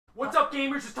What's up,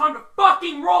 gamers? It's time to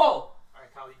fucking roll!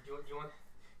 Alright, Kyle, you want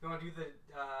to do the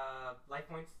life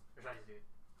points? Or should I just do it?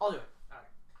 I'll do it. Alright.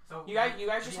 So You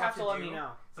guys just have to let me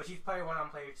know. So she's player 1 on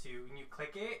player 2, and you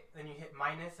click it, then you hit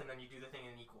minus, and then you do the thing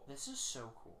in equal. This is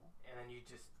so cool. And then you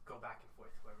just go back and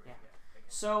forth, whoever you get. Okay.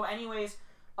 So, anyways,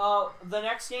 the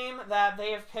next game that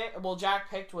they have picked, well, Jack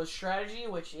picked was Strategy,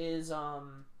 which is,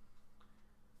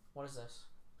 what is this?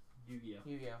 Yugioh.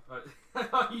 Yugioh. I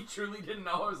thought you truly didn't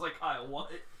know. I was like, Kyle, what?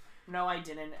 No, I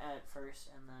didn't at first,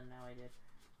 and then now I did.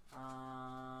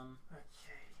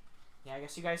 Okay. Yeah, I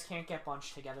guess you guys can't get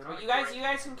bunched together, but you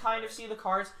guys can kind of see the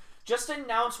cards. Just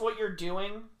announce what you're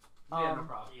doing. Yeah, no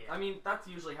problem. Yeah. I mean, that's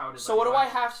usually how it is. So what do I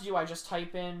have to do? I just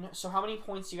type in. So how many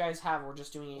points do you guys have? We're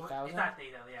just doing 8,000. It's not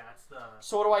data, yeah. That's the.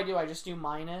 So what do I do? I just do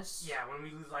minus. Yeah, when we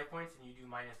lose life points, and you do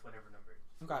minus whatever number.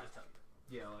 Okay. I'll just tell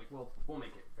you. Yeah, like we'll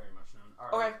make it very much known.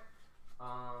 All right. Okay.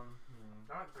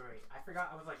 Not great. I forgot.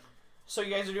 I was like. So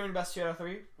you guys are doing best 2 out of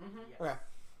 3. Yes. Okay.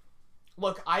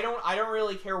 Look, I don't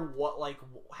really care what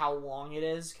how long it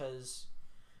is, because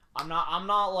I'm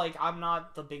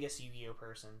not the biggest Yu-Gi-Oh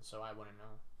person, so I wouldn't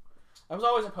know. I was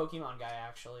always a Pokemon guy,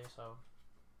 actually, so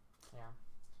yeah.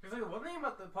 Because like one thing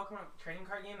about the Pokemon trading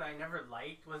card game that I never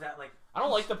liked was that like I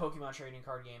don't like the Pokemon trading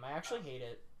card game. I actually hate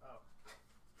it. Oh.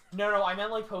 No, I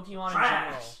meant like Pokemon Trash.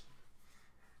 in general.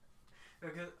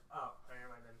 Because never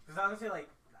mind then. Because I was gonna say like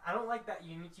I don't like that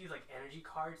you need to use like energy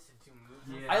cards to do moves.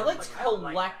 Yeah. I liked I don't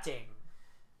like collecting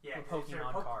that. the 'cause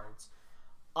Pokemon they're cards.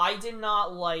 I did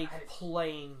not like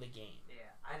playing the game. Yeah,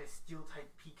 I had a steel type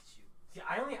Pikachu. See,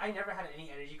 I never had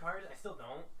any energy cards. I still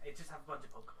don't. I just have a bunch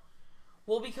of Pokemon.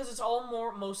 Well, because it's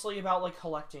all mostly about like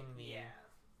collecting the. Yeah.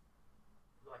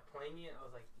 Like playing it, I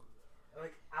was like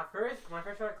at first when I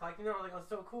first started collecting them, I was like, "Oh,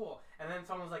 so cool." And then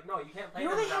someone was like, "No, you can't play." You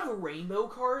know them they have rainbow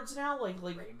cards now, like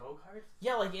rainbow cards.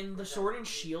 yeah, like in the Sword and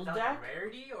Shield Is that deck. like a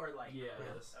rarity or like Yeah,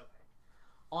 it is. Okay.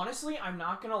 Honestly, I'm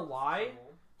not gonna lie. Cool.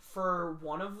 For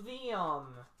one of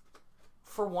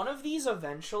these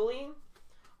eventually,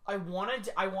 I want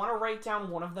to write down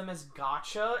one of them as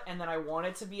gacha, and then I want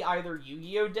it to be either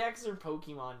Yu-Gi-Oh decks or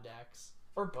Pokemon decks,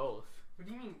 or both. What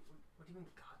do you mean? What do you mean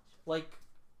gotcha? Like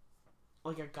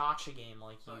a gacha game,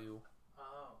 like you.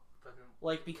 Oh, but then,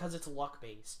 Like, because it's luck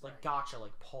based, like Right. gacha,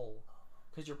 like pull,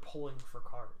 because you're pulling for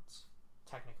cards,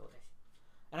 technically.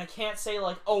 And I can't say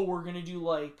like, oh, we're gonna do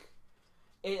like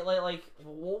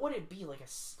what would it be, like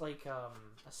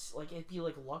it'd be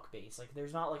like luck based. Like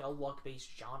there's not like a luck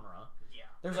based genre. yeah.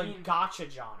 There's I like mean, gacha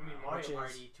genre, I mean Mario which is,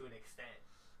 Party to an extent.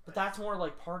 but that's more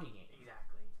like party game,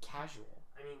 Exactly. casual.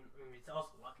 I mean it's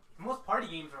also luck based. Most party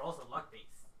games are also luck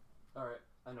based. All right.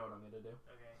 I know what I'm gonna do.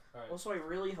 Okay. All right. Also, I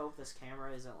really hope this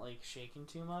camera isn't like shaking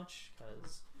too much,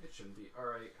 because It shouldn't be. All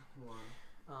right. Hold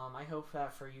on. I hope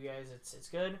that for you guys it's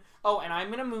good. Oh, and I'm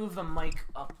gonna move the mic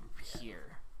up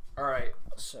here, All right.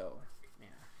 so yeah.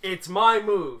 It's my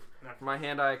move. For my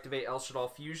hand, I activate El Shaddai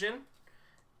Fusion,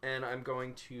 and I'm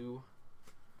going to.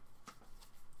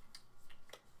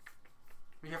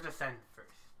 We have to send first.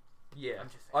 Yeah, I'm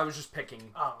just saying. I was just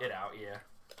picking Oh. it out. Yeah,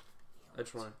 I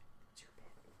just want. What's your bid?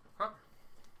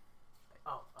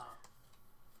 Oh,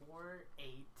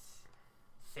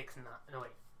 4869. No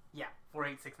wait. Yeah,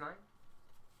 4869.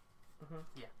 Mm-hmm.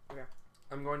 Yeah. Okay.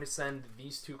 I'm going to send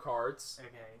these 2 cards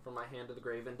Okay. from my hand to the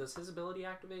grave. And does his ability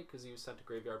activate? Because he was sent to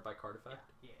graveyard by card effect.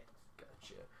 Yeah.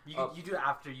 Gotcha. You do it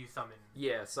after you summon.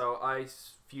 Yeah, so I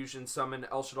fusion summon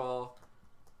El Shaddai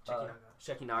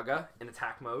Shekinaga in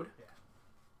attack mode. Yeah.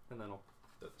 And then I'll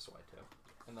throw this away too.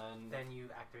 And then. Then you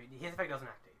activate. His effect doesn't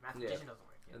activate. Mathematician doesn't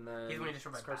work. Yeah. And then. He's going to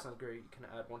destroy my this card's battle. not great. You can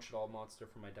add 1 Shaddai monster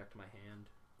from my deck to my hand.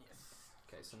 Yes.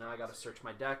 Okay, so now I gotta search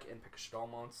my deck and pick a Shaddai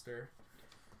monster.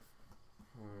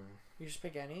 You just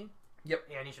pick any. Yep.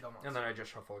 Yeah, I need Shadow Monster. And then I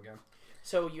just shuffle again.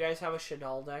 So you guys have a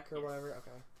Shadal deck or Yes. whatever?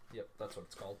 Okay. Yep, that's what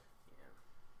it's called.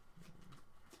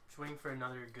 Just waiting for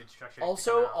another good structure.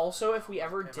 Also, if we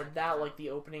ever Okay, did right. that, like the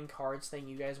opening cards thing,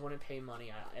 you guys wouldn't pay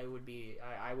money. I would pay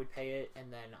it,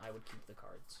 and then I would keep the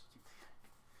cards.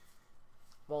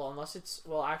 Well,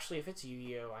 actually, if it's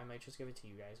Yu-Gi-Oh, I might just give it to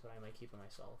you guys, but I might keep it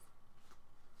myself.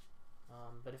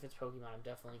 But if it's Pokemon, I'm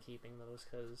definitely keeping those,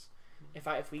 because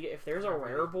if there's a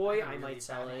rare boy, I might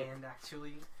sell it. And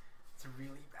actually, it's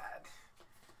really bad.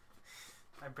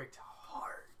 I bricked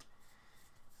hard.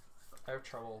 I have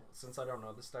trouble, since I don't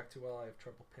know this deck too well, I have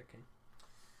trouble picking.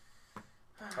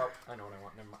 Oh, I know what I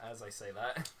want. Never mind. As I say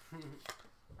that.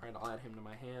 Alright, I'll add him to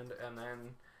my hand, and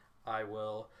then I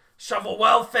will shovel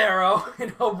well Pharaoh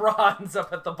and no bronze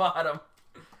up at the bottom.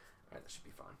 Alright, that should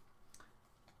be fine.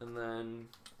 And then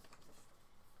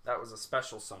that was a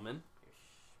special summon.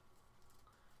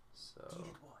 So Indeed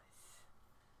it was.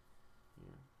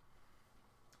 yeah.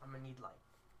 I'm gonna need like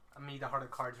I'm gonna need the heart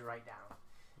of cards right down.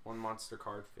 One monster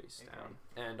card face down.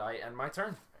 And I end my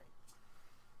turn. Right.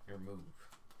 Your move.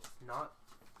 Not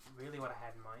really what I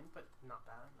had in mind, but not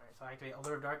bad. Alright, so I activate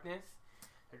Allure of Darkness.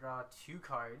 I draw 2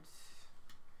 cards.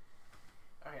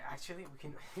 Alright, actually, we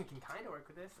can kind of work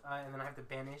with this. And then I have to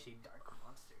banish a dark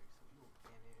monster. So we will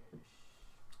banish.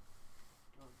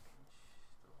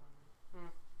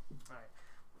 Alright,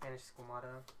 banish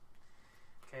Squamata.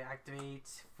 Okay, activate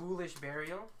Foolish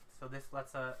Burial. So this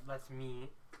lets me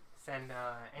send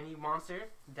any monster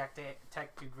deck to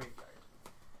graveyard.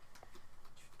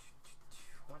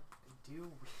 What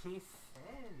do we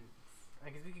send? I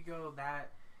guess we could go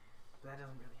that, but that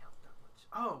doesn't really help that much.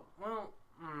 Oh, well,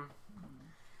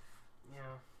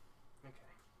 yeah.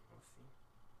 Okay, we'll see.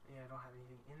 Yeah, I don't have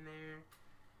anything in there.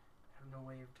 I have no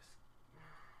way of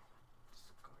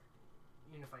discarding.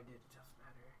 Even if I did, it doesn't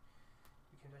matter.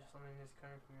 You can just summon this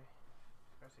card from your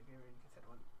first game, and you can set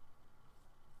one.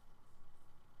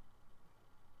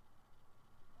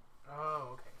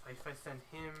 Oh, okay. So if I send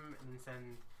him and then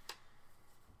send.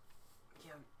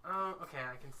 Yeah. Oh, okay.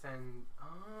 I can send.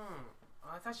 Oh,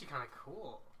 that's actually kind of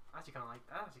cool. I actually kind of like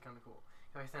that. Actually, kind of cool.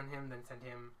 If I send him, then send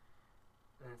him,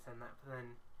 then send that. But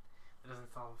then it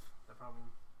doesn't solve the problem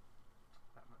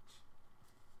that much.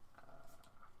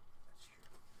 That's true.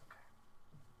 Okay.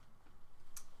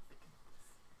 Think of this.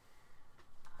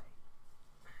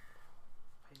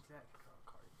 I do that. I can draw a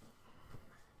card.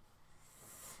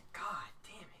 God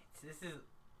damn it!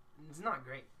 It's not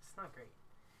great. It's not great.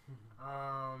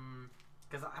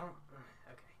 Because I don't.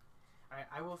 Okay. Alright,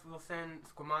 we'll send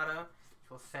Squamata.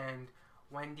 We'll send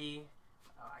Wendy.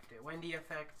 Activate Wendy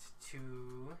effect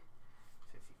to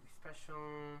special.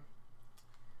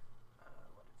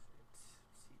 What is it?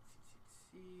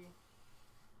 C.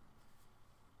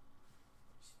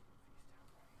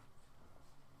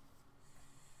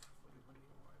 What do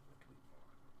we want?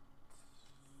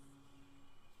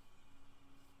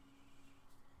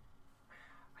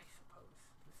 I suppose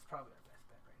this is probably our best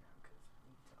bet right now because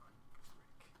we need to unbrick.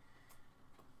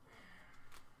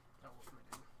 Oh, what can I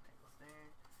do? That goes there.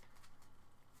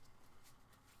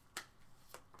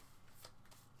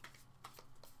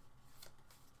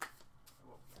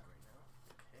 What we got right now?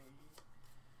 Okay.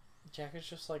 Jack is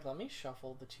just like, let me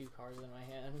shuffle the 2 cards in my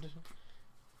hand. Okay.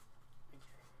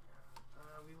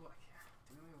 We will. Yeah.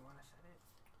 Do we want to set it?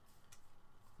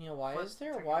 You know, why Flip, is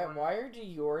there? check Why one. do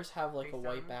yours have like a Face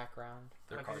white down. background?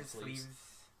 They're Because card it's sleeves.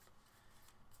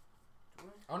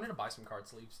 What? I wanted to buy some card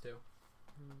sleeves too.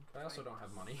 But I also don't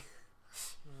have money.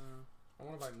 I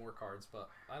want to buy more cards, but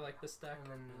I like this deck.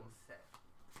 And then we'll set.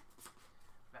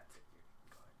 That's it.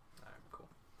 Go ahead. Alright, cool.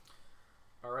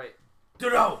 Alright.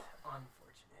 Ditto!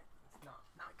 Unfortunate.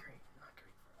 It's not great. Not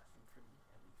great for us. And for me,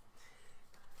 at least.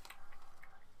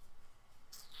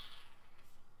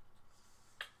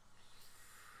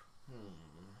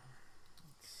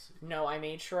 Let's see. No, I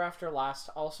made sure after last.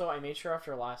 Also, I made sure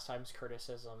after last time's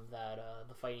criticism that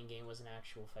the fighting game was an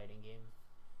actual fighting game.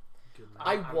 Good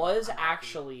I night. was happy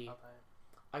actually- about that.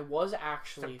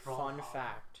 Fun brawl.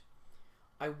 fact,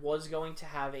 I was going to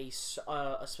have a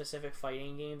specific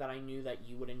fighting game that I knew that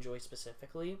you would enjoy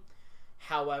specifically.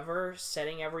 However,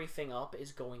 setting everything up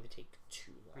is going to take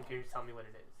too long. Can you tell me what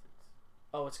it is?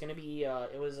 Oh, it's gonna be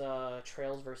it was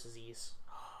Trails versus East.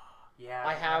 Yeah.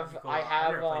 I have- that'd be cool. I I've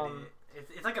have, never played it.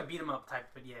 It's like a beat 'em up type,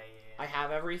 but yeah. I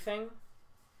have everything.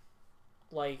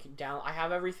 Like I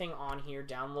have everything on here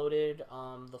downloaded.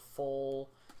 The full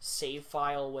save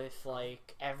file with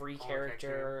like every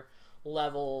character,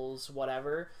 levels,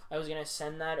 whatever. I was gonna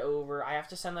send that over. I have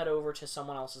to send that over to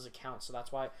someone else's account, so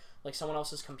that's why, like someone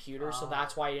else's computer. So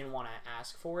that's why I didn't want to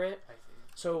ask for it. I see.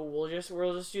 So we'll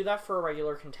just do that for a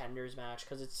regular contenders match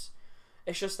because it's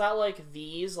just that like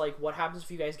these like what happens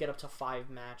if you guys get up to 5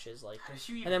 matches like, How did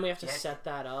you even and then we have to get set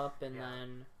that up and Yeah.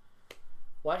 then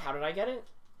what? How did I get it?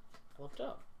 I looked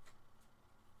up.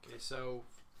 Okay, so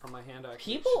from my hand, I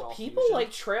People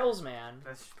like Trails, man,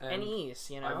 That's, and East.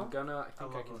 You know. I think I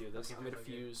love can those. do this. Okay, I'm gonna those are good.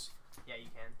 fuse yeah, you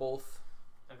can. both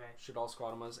Okay. Shadal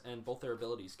Squadamas and both their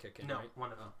abilities kick in, No, right?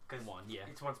 one of them. Because One, yeah.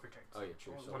 it's once per turn. Oh yeah,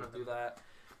 true. So One we'll of do them. that,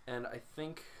 and I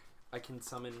think I can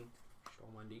summon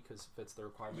Shadal Wendy because it fits the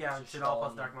requirement. Yeah, So Shadal plus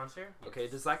and- Dark Monster. Okay,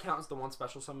 does that count as the one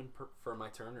special summon for my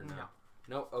turn or no? No.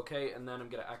 No. Okay, and then I'm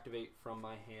gonna activate from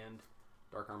my hand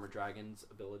Dark Armor Dragon's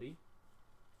ability.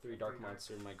 3 Dark Three dark.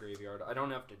 Monster in my graveyard. I don't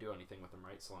have to do anything with them,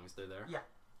 right? So long as they're there. Yeah.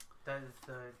 That is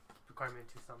the requirement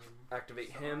to summon.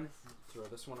 Activate Summon. him. Throw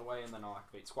this one away, and then I'll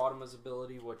activate Squadama's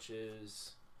ability, which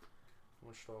is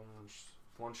one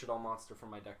Shadal monster from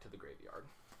my deck to the graveyard.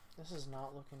 This is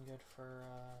not looking good for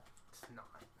It's not.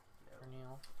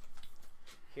 Neil.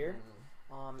 Here,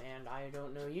 And I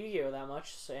don't know Yu-Gi-Oh that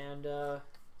much, and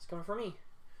it's coming for me.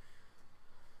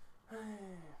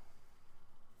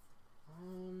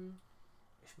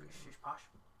 Posh.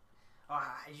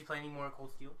 Did you play any more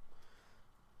Cold Steel?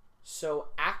 So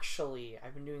actually,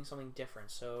 I've been doing something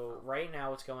different. So right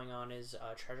now, what's going on is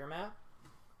treasure map.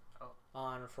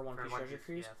 For One Piece Treasure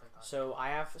Cruise. Yeah, So I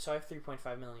have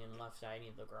 3.5 million left. I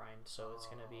need the grind, so it's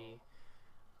gonna be,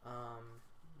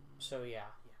 so yeah.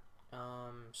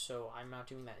 So I'm not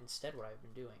doing that. Instead, what I've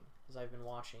been doing is I've been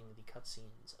watching the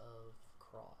cutscenes of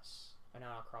Cross.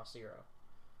 Not Cross Zero.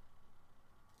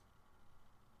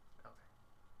 Okay.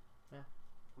 Yeah.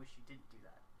 Wish you didn't do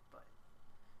that, but.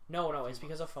 No, it's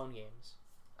because of phone games.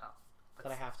 Oh.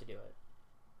 That I have to do it.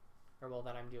 Or well,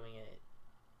 that I'm doing it.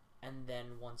 And then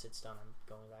once it's done, I'm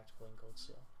going back to playing Gold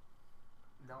Steel.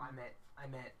 No, I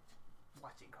meant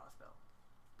watching Crossbell,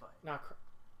 but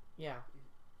yeah.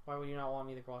 Why would you not want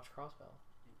me to watch Crossbell?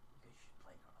 because you should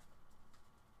play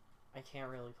Crossbell. I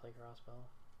can't really play Crossbell.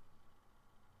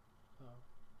 Oh.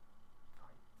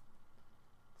 Fine.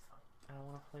 It's fine. I don't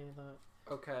want to play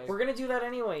the. Okay. We're gonna do that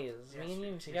anyways. Yeah, Me and you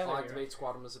sure. together. I'll activate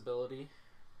Squadama's ability,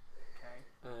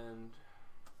 Okay. and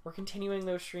We're continuing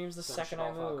those streams the Send second shit I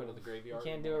off, I'll go move. to the You graveyard.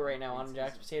 can't do it right now on It's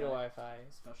Jack's easy. Potato Right. Wi-Fi.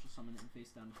 Special summon in face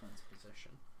down defense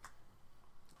position.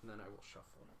 and then I will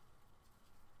shuffle.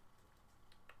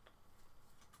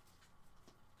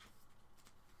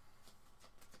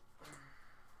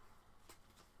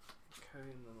 Okay,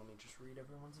 and then let me just read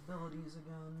everyone's Abilities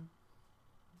again.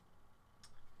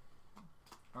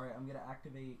 Alright, I'm gonna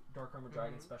activate Dark Armor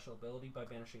Dragon special ability by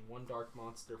banishing one dark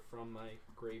monster from my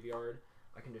graveyard.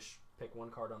 I can just pick one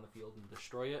card on the field and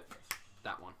destroy it.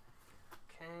 That one.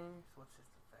 Okay. So what's this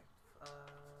effect?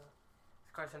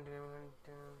 This card sent to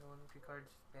one of 3 cards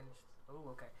banished. Oh,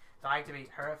 okay. So I activate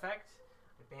her effect.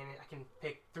 I can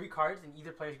pick 3 cards in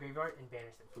either player's graveyard and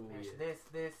banish them. Ooh, Banish yeah.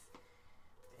 this,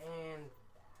 and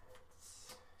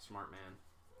that. Smart man.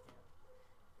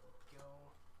 Go.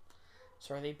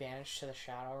 So are they banished to the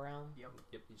Shadow Realm? Yep.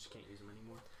 Yep, you just can't use them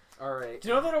anymore. Alright. Do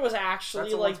you know that it was actually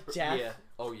That's a like once per- death? Yeah.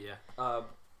 Oh yeah.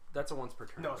 That's a once per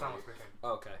turn. No, it's not right? once per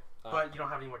turn. Okay. But you don't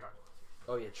have any more dark ones.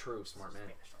 Oh yeah, true, smart man.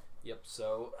 Banished all. Yep.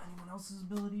 So anyone else's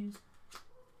abilities?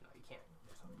 No, you can't.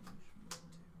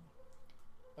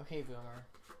 Okay, Boomer.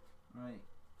 Right.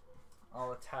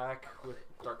 I'll attack with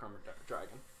Dark Armor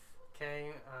Dragon. Okay.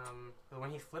 So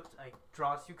when he flipped, I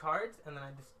draw 2 cards and then I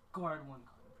discard 1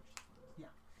 card. Yeah.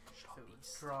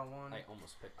 So draw 1. I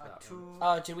almost picked that 2.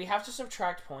 one. Did we have to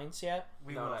subtract points yet?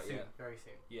 We No, will not soon. yet. Very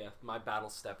soon. Yeah, my battle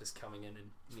step is coming in,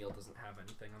 and Neel doesn't have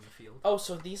anything on the field. Oh,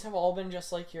 so these have all been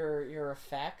just like your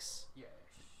effects? Yeah.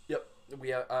 Yep. We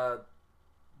have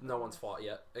no one's fought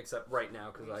yet, except right now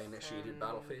because I initiated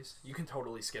battle phase. You can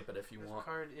totally skip it if you This want.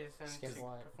 card isn't Skip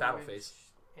what? Battle phase.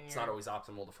 It's not always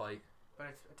optimal to fight. But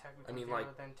it's attack with I mean, 0,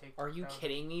 like- then take Are you down-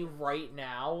 kidding me right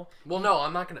now? Well, no,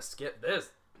 I'm not gonna skip this.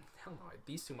 Hell no,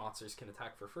 these 2 monsters can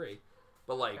attack for free.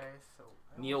 But like, Okay, so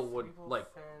Neel would, we will like-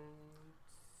 send-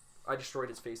 I destroyed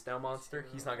his face down monster.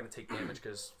 He's not gonna take damage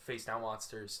because face down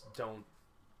monsters don't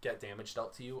get damage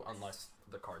dealt to you unless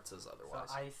the card says otherwise.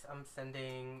 So I'm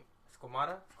sending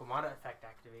Skomata. Skomata effect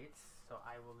activates. So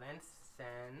I will then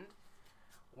send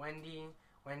Wendy.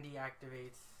 Wendy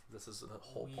activates This is the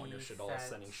whole point of We shit all, set-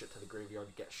 sending shit to the graveyard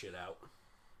to get shit out.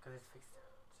 because it's face down.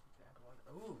 So you can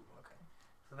add 1. Ooh, okay.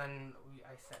 So then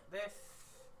I set this.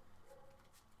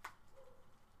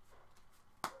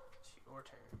 It's your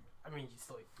turn. I mean, you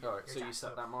still. Alright, so you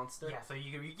set that monster? Yeah, so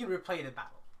you can replay the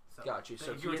battle. So Got you.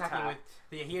 So if you he were attacking attacked.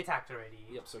 with he attacked already.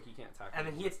 Yep, so he can't attack. And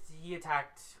then anymore. he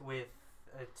attacked with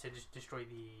to just destroy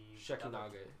the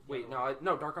Shekinaga. the Wait, other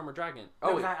no, Dark Armor Dragon. No,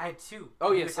 Oh, wait. I had 2.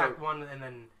 Oh, You yeah, so- attacked 1 and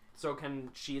then So can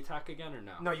she attack again or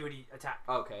no? no, you would attack.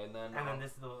 Okay, and then. And then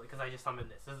this is the because I just summoned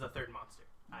this. This is the 3rd monster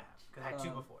I have because I had 2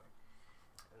 before.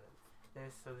 And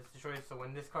then this destroys. So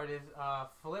when this card is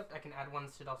flipped, I can add 1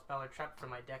 Citadel spell or trap from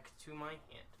my deck to my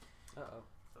hand. Uh oh.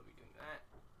 So I'll be doing that.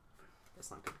 That's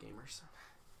not good gamers.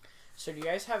 So do you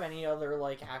guys have any other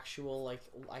like actual like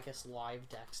I guess live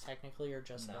decks technically or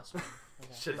just No. this one?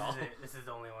 Okay. Shit all. This is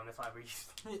the only one. That's why we used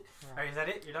it. Yeah. Alright, is that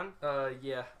it? You're done?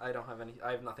 Yeah, I don't have any.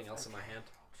 I have nothing else in my hand.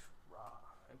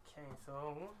 Okay,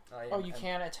 so Oh, you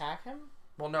can't attack him?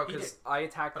 Well, no, He because did. I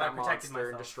attacked But I that protected monster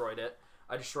and myself. destroyed it.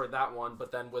 I destroyed that one,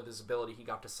 but then with his ability, he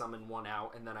got to summon 1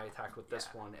 out, and then I attacked with this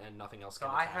Yeah. one, and nothing else So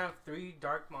can I attack. have 3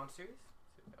 dark monsters.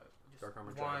 Just Dark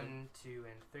Armor 1, Dragon. 2,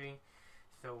 and 3.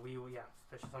 So we will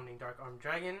special summoning Dark Arm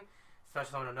Dragon.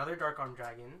 Special summon another Dark Arm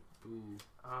Dragon. Ooh.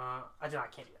 I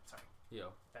can't do that. Sorry, Yo.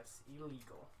 that's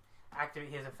illegal. Activate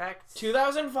his effects.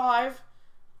 2005.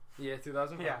 Yeah,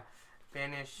 2000. Yeah.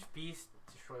 Banish Beast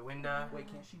destroy Winda. Wait,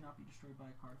 can't she not be destroyed by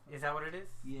a card effect? Is that what it is?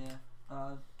 Yeah.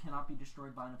 Cannot be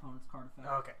destroyed by an opponent's card effect.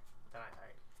 Oh, okay. Then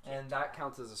alright. And that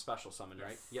counts as a special summon,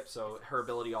 right? Yes. Yep, so her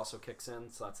ability also kicks in,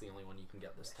 so that's the only one you can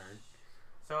get this turn.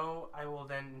 So I will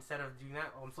then, instead of doing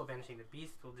that, I'm still banishing the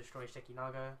beast. We'll destroy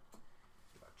Shekinaga.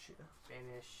 Gotcha.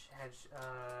 Banish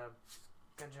Hedgehog.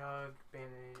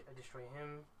 Destroy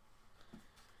him.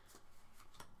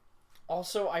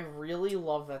 Also, I really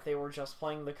love that they were just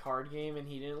playing the card game and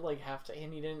he didn't like have to,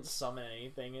 and he didn't summon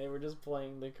anything. They were just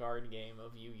playing the card game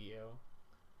of Yu-Gi-Oh.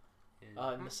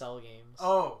 In the cell games.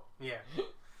 Oh, yeah.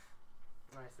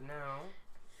 Alright, so now,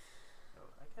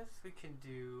 I guess we could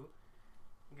do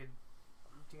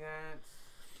that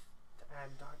to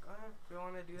add dark. Do we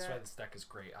want to do That's why that? this deck is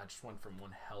great. I just went from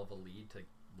one hell of a lead to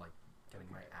like getting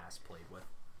my ass played with.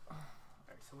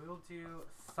 Alright, so we will do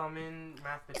summon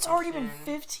mathematician. It's already been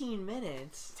 15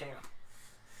 minutes.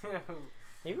 Damn.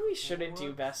 Maybe we shouldn't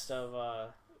do best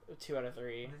of 2 out of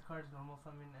 3. This card's normal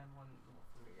summon and one normal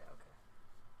summon. Yeah, okay.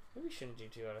 Maybe we shouldn't do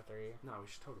 2 out of 3. No, we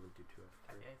should totally do 2 out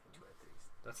of 3. Yeah, I think 2 out of 3.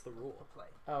 That's the rule. We'll play.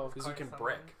 Oh, Because you Card can summon.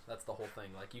 brick. That's the whole thing.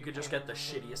 Like, you could just get the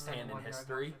shittiest hand in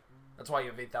history. That's why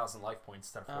you have 8,000 life points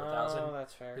instead of 4,000. oh,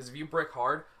 that's fair. Because if you brick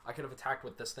hard, I could have attacked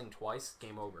with this thing twice.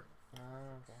 Game over. Oh,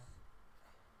 okay.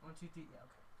 1, 2, 3. Yeah, okay.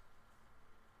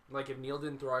 Like, if Neel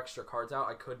didn't throw extra cards out,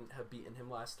 I couldn't have beaten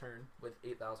him last turn with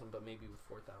 8,000, but maybe with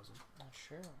 4,000. Oh,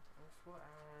 sure. This will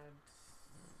add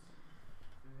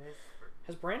this for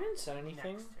Has Brandon said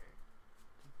anything? next turn.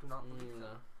 Do not believe so.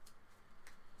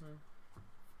 No.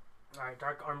 Alright,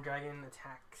 Dark Arm Dragon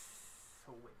attacks.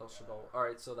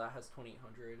 Alright, so that has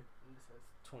 2,800, And this is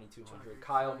 2,200.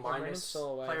 Kyle, Yeah, Brandon's minus...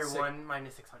 still away. player Six. 1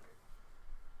 minus 600.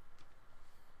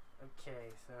 Okay,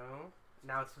 so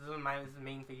now it's the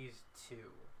main phase 2.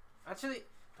 Actually,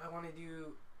 do I want to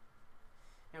do?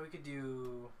 Yeah, we could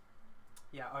do.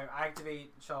 Yeah, I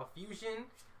activate Shell Fusion,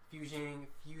 fusing.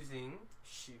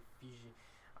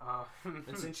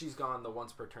 And since she's gone, the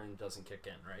once per turn doesn't kick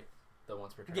in, right? The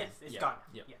once per turn. Yes, it's gone.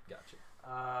 Yep, Yeah. gotcha.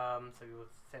 So we will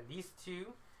send these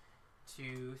two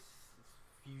to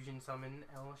fusion summon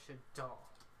El Shaddai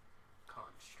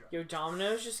construct. Yo,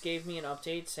 Domino's just gave me an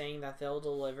update saying that they'll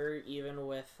deliver even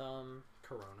with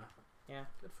Corona. Yeah.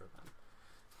 Good for them.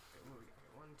 Okay, what we got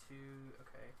here? 1, 2.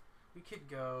 Okay, we could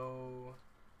go.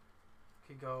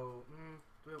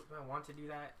 Do I want to do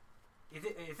that? Is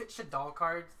it Shaddai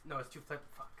cards? No, it's 2 flip.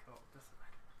 Fuck. Oh, doesn't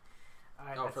matter.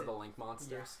 Alright, Oh, that's for it. the link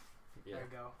monsters? Yeah. There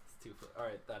we go. It's 2 flip.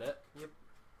 Alright, that it? Yep.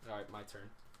 Alright, my turn.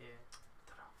 Yeah.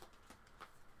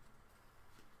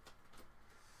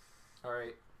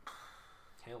 Alright.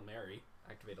 Hail Mary.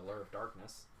 Activate Allure of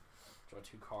Darkness. Draw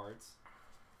 2 cards.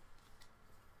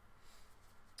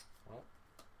 Well,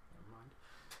 never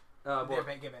mind. Well,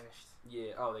 They get banished.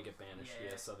 yeah, oh, they get banished.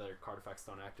 Yeah. Yeah, so their card effects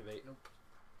don't activate. Nope.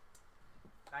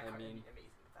 That I card would mean, be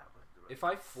amazing if that was the If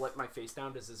I flip my face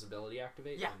down, does his ability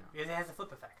activate? Yeah, Or no? because it has a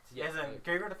flip effect. Yeah, It has a like-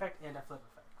 graveyard effect and a flip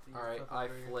effect. So you Alright, flip I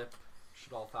over your- flip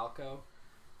Shaddai Falco.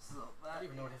 So I that don't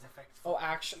even know what his effect. Oh,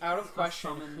 actually, out of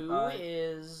question, Summon,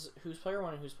 who's player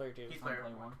 1 and who's player 2? He's I'm player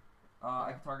play 1. one.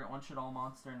 I can target one Shaddai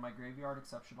monster in my graveyard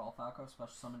except Shaddai Falco,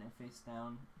 special summon and face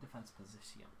down defense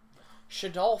position.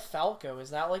 Shaddai Falco, is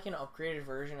that like an upgraded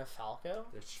version of Falco?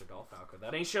 There's Shaddai Falco.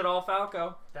 That ain't Shaddai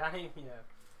Falco. That ain't, yeah.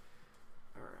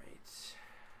 Alright.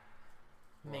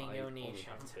 Mango I only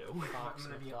Nation. have 2. I'm Fox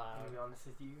gonna and be Cloud. honest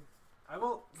with you. I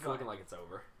will. It's Go looking ahead. like it's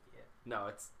over. Yeah. No,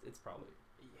 it's probably...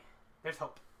 Yeah. There's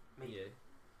hope. Maybe. Yeah.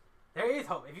 There is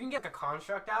hope. If you can get the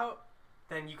construct out,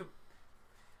 then you could.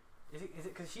 Is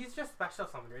it because she's just special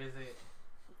summon, or is it?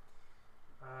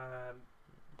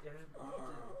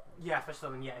 Yeah, special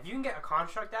summon. Yeah, if you can get a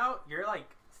construct out, you're like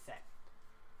set.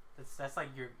 That's like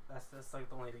like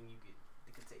the only thing you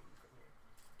could save you from here.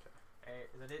 Okay. Alright,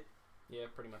 is that it? Yeah,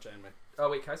 pretty much I end my... Oh,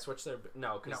 wait, can I switch there?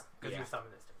 No, because... No, because yeah. you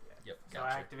summon this turn. Yeah. Yep, So gotcha.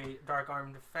 I activate Dark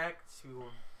Armed Effect to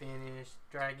banish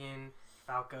Dragon,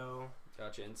 Falco.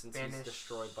 Gotcha, and since he's Banish.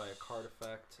 destroyed by a card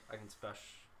effect, I can special...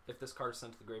 If this card is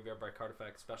sent to the graveyard by a card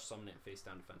effect, special summon it face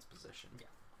down defense position. Yeah,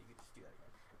 you could just do that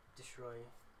again. Destroy.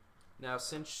 Now,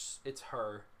 since it's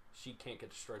her, she can't get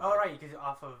destroyed Oh by... right, because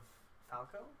off of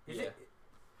Falco. Is Yeah. it?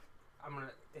 I'm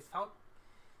gonna. Is Falco?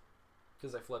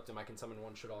 Because I flipped him, I can summon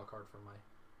one Shaddai card from my...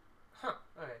 Huh.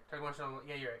 Okay. Target one shot.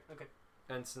 Yeah, you're right. Okay.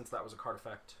 And since that was a card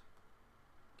effect,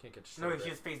 can't get No, destroyed.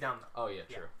 she's face down though. Oh, yeah,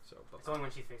 Yeah. true. So, but It's only when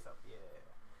she's face up. Yeah.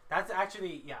 That's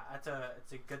actually it's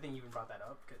a good thing you even brought that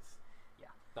up because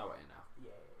that way now.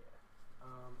 yeah.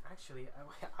 Actually,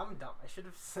 I'm dumb. I should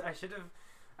have.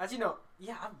 Actually, no.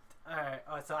 Yeah. Alright.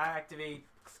 So I activate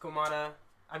Skomata.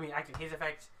 I mean, activate his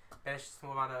effect. Banish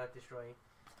Skomata. Destroy.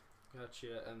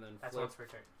 Gotcha, and then That's flip. once per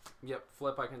turn. Yep,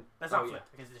 flip I can... That's oh, not yeah. flip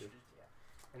because Two. yeah.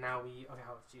 And now we how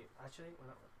much do you actually? We're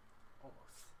not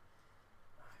almost.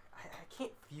 I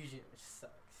can't fusion, which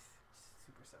sucks.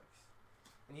 Super sucks.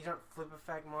 And these aren't flip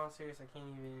effect monsters. I can't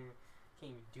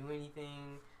even do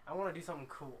anything. I want to do something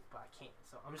cool, but I can't.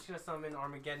 So I'm just gonna summon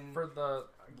Armageddon. For the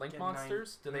Link Armageddon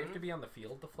monsters, do they have Mhm. to be on the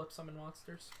field to flip summon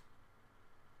monsters?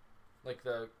 Like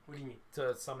the What do you mean?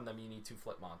 to summon them, you need to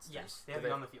flip monsters. Yes, they Do have to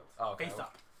be on the field. Oh, okay. Face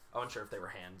up. I wasn't sure if they were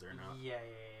hands or not. Yeah.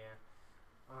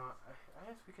 I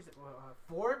guess because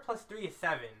 4 plus 3 is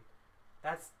 7.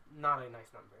 That's not a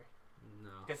nice number. No.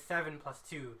 Because 7 plus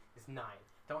 2 is 9.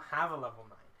 Don't have a level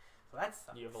 9, so that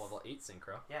sucks. You have a level 8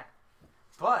 synchro. Yeah,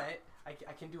 but I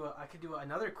could do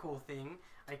another cool thing.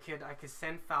 I could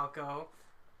send Falco.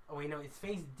 Oh wait, no, it's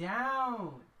face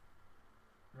down.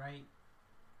 Right?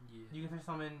 Yeah. You can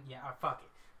summon. Yeah. Fuck it.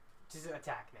 Just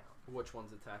attack now. Which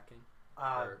one's attacking?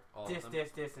 Or all this, of them?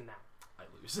 this, and that. I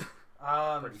lose.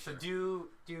 Pretty So sure. do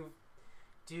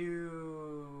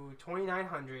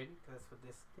 2,900. That's what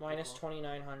this. Minus equals.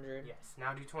 2,900. Yes.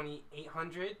 Now do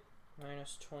 2,800.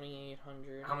 Minus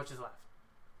 2,800. How much is left?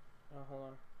 Oh,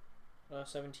 hold on.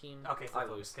 17. Okay, so I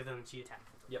lose. because then she attacked.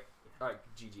 Yep. Alright,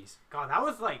 GG's. God, that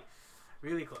was like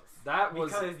really close. That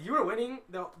was Because you were winning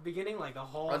the beginning, like the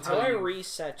whole Until Until I time.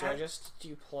 reset, do I And- just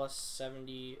do plus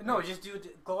 70? No, just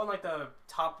go on like the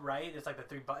top right. There's like the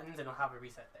 3 buttons, and it'll have a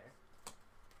reset there.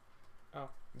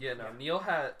 Yeah, no, Yeah. Neel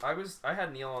had I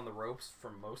had Neel on the ropes for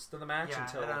most of the match Yeah,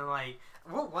 until and then like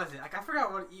what was it? Like I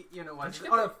forgot what you know was. Did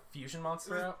you Oh, get the fusion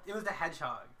monster out? it was the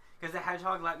hedgehog because the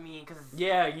hedgehog let me because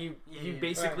Yeah, you Yeah.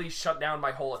 basically shut down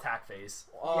my whole attack phase.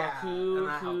 Yeah, and that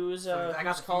helped. Who's So I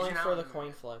got who's the calling fusion for out the and-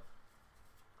 coin flip?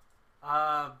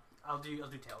 I'll do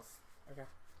tails.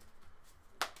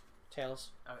 Tails.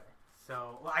 Okay,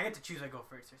 so well I get to choose. I go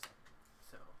first or something.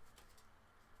 So,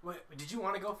 wait, did you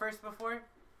want to go first before?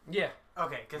 Yeah.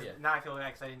 Okay, because Yeah. now I feel bad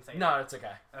because I didn't say No, it's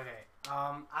okay. that. Okay.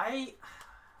 I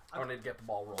wanted to get the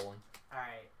ball rolling. All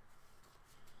right.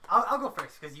 I'll go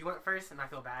first because you went first and I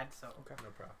feel bad. So Okay.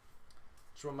 No problem.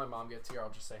 Just when my mom gets here, I'll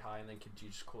just say hi, and then could you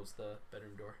just close the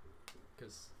bedroom door?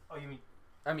 Because oh you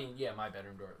mean yeah, my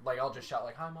bedroom door. Like I'll just shout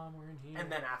like, "Hi, mom, we're in here."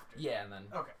 and then after? Yeah, and then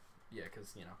Okay. yeah,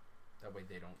 because that way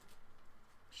they don't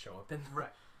show up in.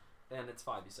 Right. And it's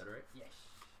 5. You said it right? Yes.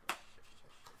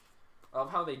 I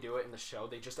love how they do it in the show.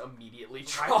 They just immediately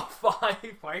Right. draw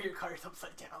 5. Why are your cards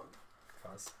upside down?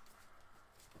 Because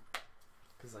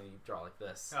then you draw like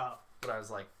this. Oh. But I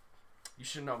was like, you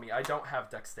should know me. I don't have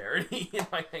dexterity in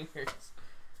my fingers.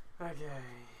 Okay.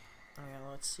 Okay,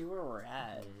 let's see where we're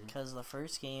at. Because the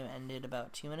first game ended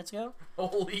about 2 minutes ago.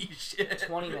 Holy shit.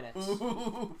 20 minutes.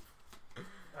 Ooh.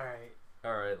 All right.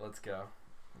 All right, let's go.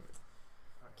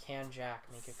 Can Jack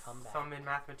make a comeback? Summon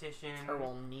mathematician. Or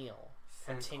will Neel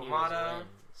Send continue his Komada.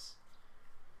 wins?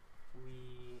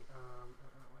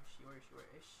 Where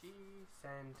is she?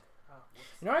 Send.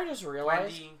 You know what I just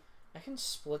realized? Wendy. I can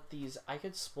split these. I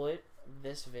could split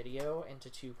this video into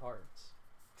 2 parts.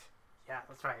 Yeah,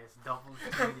 that's right. It's double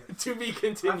video. To be I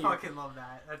continued. fucking love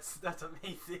that. That's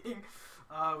amazing.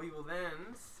 We will then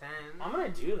send. I'm gonna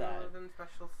do that. Then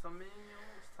special summon.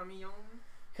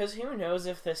 Because who knows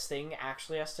if this thing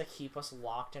actually has to keep us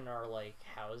locked in our, like,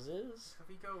 houses? If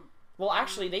we go. Well,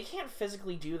 actually, they can't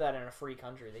physically do that in a free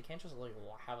country. They can't just, like,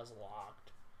 have us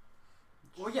locked.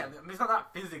 Well, yeah, I mean, it's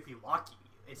not physically locking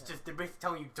you. It's just they're basically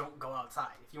telling you don't go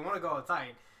outside. If you want to go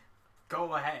outside,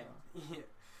 go ahead. Yeah.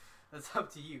 That's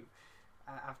up to you.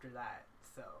 After that,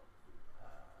 so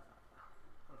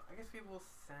I guess we will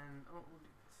send. Oh, we'll do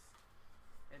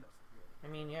this. It doesn't really. I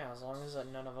mean, yeah, as long as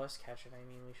none of us catch it, I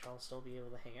mean, we should all still be able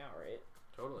to hang out, right?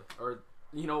 Totally. Or,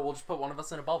 we'll just put one of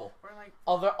us in a bubble. Or like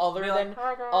Other be than like,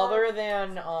 "Hi, guys." other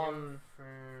than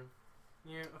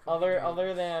Yeah. Okay,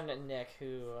 other than Nick,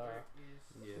 who Where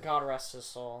is- Yeah. God rest his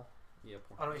soul. Yeah.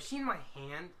 Oh no, is she in my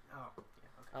hand? Oh,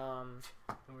 yeah. Okay.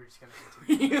 Then we're just gonna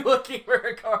continue. You looking for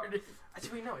a card?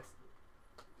 Actually, no, it's.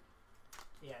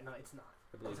 Yeah, no, it's not.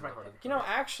 I believe It's right part of there. the You know,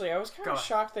 card. actually, I was kind Go of ahead.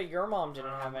 shocked that your mom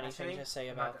didn't have anything actually, to say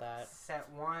I'm about to that, Set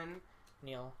 1.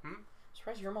 Neil. Hmm?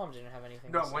 Surprised your mom didn't have anything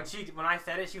No, to say. when I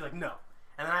said it, she was like, no.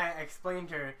 And then I explained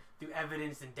to her through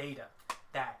evidence and data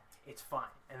that it's fine.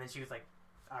 And then she was like,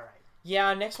 all right.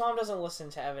 Yeah, Nick's mom doesn't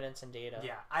listen to evidence and data.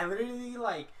 Yeah, I literally,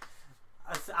 like,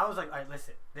 I was like, all right,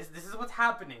 listen, this is what's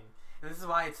happening, and this is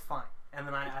why it's fine. And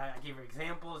then I gave her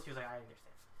examples. She was like, I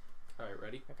understand. All right,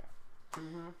 ready? Okay.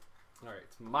 Mm-hmm. All right,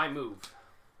 it's my move.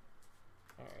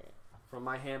 Alright. From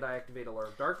my hand, I activate Allure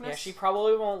of Darkness. Yeah, she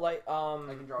probably won't like, I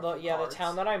can draw the 2 the cards.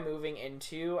 town that I'm moving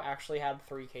into actually had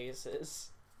 3 cases.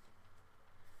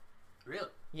 Really?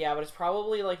 Yeah, but it's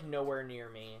probably, like, nowhere near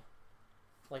me.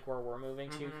 Like, where we're moving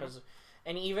to, Mhm. because...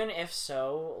 And even if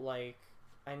so, like,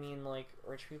 I mean, like,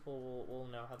 rich people will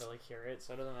know how to, like, hear it,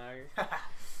 so it doesn't matter.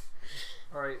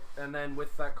 Alright, and then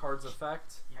with that card's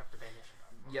effect... You have to banish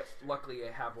it. Yep, luckily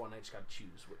I have one, I just gotta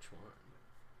choose which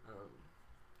one.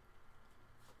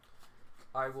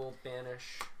 I will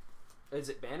banish... Is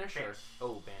it banish or...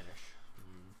 Oh, banish.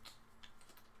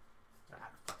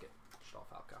 Fuck it. Shadal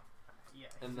Falco. Yeah,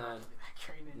 and then...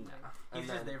 He's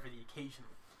just there for the occasion.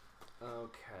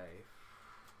 Okay.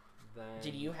 Then...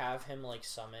 Did you have him, like,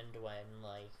 summoned when,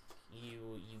 like,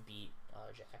 you beat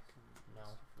Jack?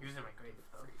 No. He was in my grave,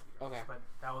 though. Okay. But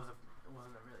that was it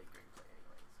wasn't a really great play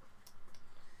anyway,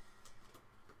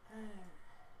 so...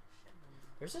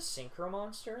 There's a Synchro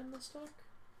monster in this deck?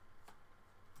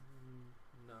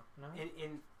 No. No?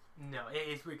 No,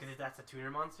 it's weird because that's a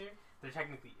tuner monster. There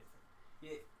technically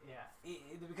isn't.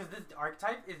 Because this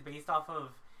archetype is based off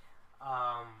of,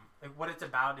 like what it's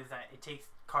about is that it takes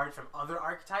cards from other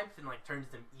archetypes and like turns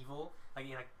them evil. Like,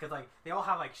 you know, because like they all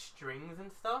have like strings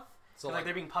and stuff. So like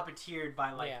they're being puppeteered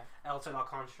by like Elsevier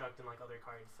Construct and like other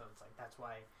cards. So it's like that's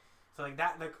why. So like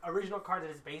that the original card that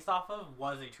it's based off of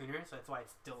was a tuner, so that's why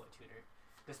it's still a tuner,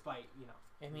 despite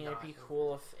I mean, it'd be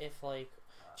cool if like.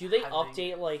 Do they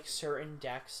update like certain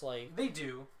decks like? They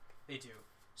do.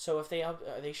 So if they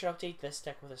should update this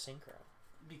deck with a synchro.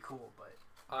 Be cool, but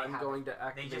I'm going to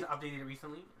activate. They just updated it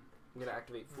recently. I'm gonna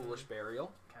activate Foolish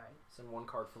Burial. Okay. Send one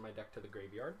card from my deck to the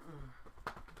graveyard.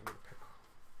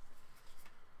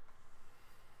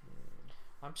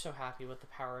 I'm so happy with the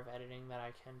power of editing that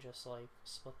I can just like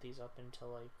split these up into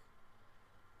like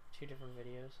 2 different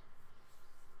videos.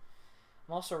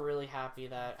 I'm also really happy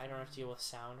that I don't have to deal with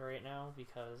sound right now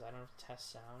because I don't have to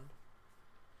test sound.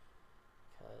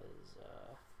 Because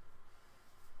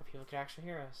people can actually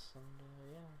hear us, and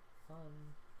yeah,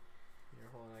 fun. Here,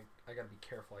 hold on, I gotta be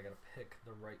careful. I gotta pick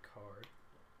the right card.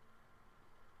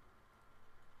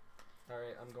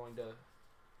 Alright, I'm going to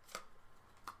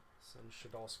send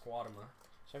Shadal Squadama.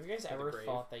 So have you guys ever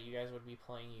thought that you guys would be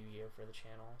playing Yu-Gi-Oh for the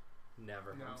channel?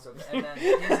 Never. No. So and then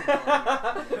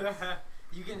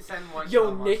you can send one.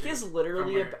 Yo, Nick is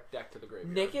literally a deck to the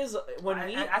graveyard. Nick is when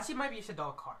we actually might be a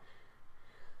Shadal card.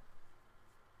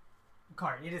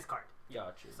 It is card.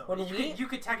 Gotcha. So when you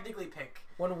could technically pick.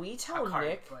 When we tell card,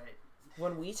 Nick, but...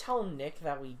 when we tell Nick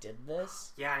that we did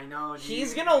this, yeah, I know. Dude.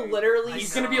 He's gonna literally.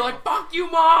 He's gonna be like, "Fuck you,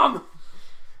 mom."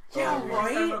 Yeah,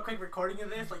 right. Send a quick recording of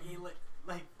this,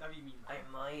 like that'd be mean. I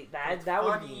might. That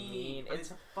would be mean.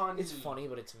 It's funny. It's funny,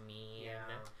 but it's mean. Yeah.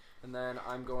 And then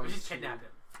I'm going We'll just to kidnap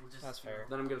him. That's fair.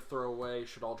 Then I'm gonna throw away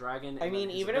Shadal Dragon. I mean,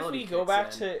 then even if we go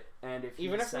back to, and if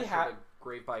even if we have have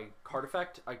Grave by card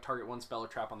effect, I target one spell or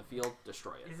trap on the field,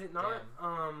 destroy it. Is it not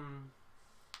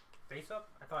face up?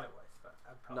 I thought it was, but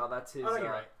no, that's his. Oh, no,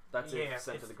 you're right. That's it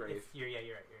sent to the grave. You're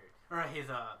right. Or his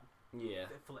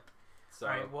flip. So,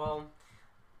 all right. Well,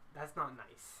 that's not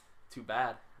nice. Too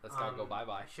bad. That's gotta go bye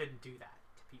bye. I shouldn't do that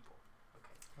to people.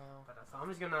 Okay. Well, But so I'm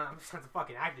just gonna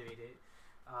fucking activate it.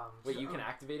 Wait, you can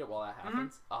activate it while that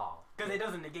happens? Oh. Because it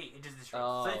doesn't negate, it just destroys.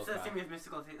 Oh, so it's the same as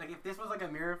mystical. Like if this was like a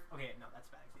mirror. Okay, no, that's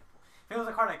a bad example. If it was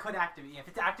a card I could activate, if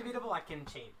it's activatable, I can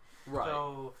chain. Right.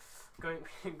 So I'm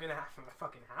gonna I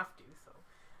fucking have to. So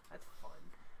that's fun.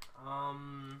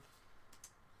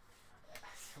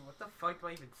 What the fuck do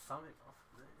I even summon off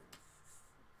of this?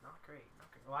 Not great.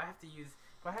 Well, I have to use.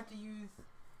 Do I have to use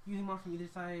using one from either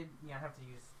side? Yeah, I have to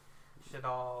use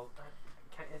Shadal.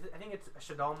 I think it's a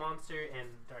Shadal monster and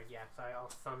Dark. Yeah, so I'll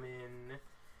summon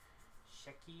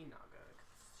Sheki Naga.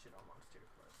 Shadal monster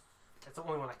plus. That's the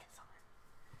only one I can summon.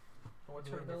 What's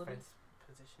her ability?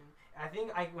 Position. I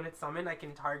think when it's summoned, I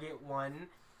can target one.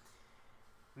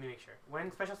 Let me make sure.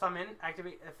 When special summon,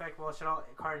 activate effect while Shadal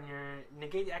card in your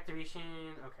negate the activation.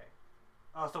 Okay.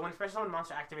 Oh, so when special summon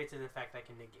monster activates an effect, I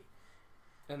can negate.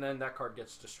 And then that card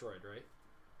gets destroyed, right?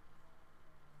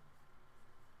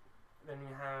 Then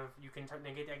you can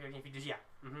negate the activation if you just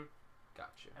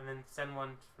Gotcha. And then send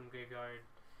one from graveyard.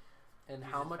 And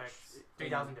how much?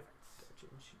 3,000 difference. Gotcha.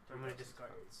 I'm gonna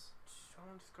discard. I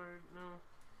don't discard. No.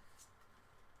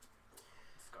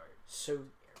 Discard. So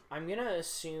I'm gonna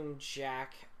assume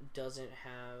Jack doesn't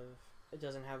have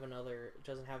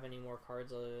any more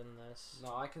cards other than this.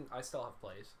 No, I still have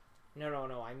plays.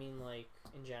 No. I mean like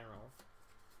in general.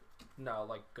 No,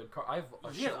 like good card. I have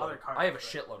a He has other shitload. cards, I have a but-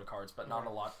 shitload of cards, but not a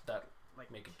lot that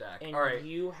Like make a deck. And All right.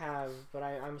 you have, but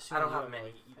I'm I assuming don't you have many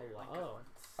like, either. a Like lot. good Oh. ones.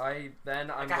 I'm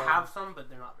Like I have some, but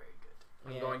they're not very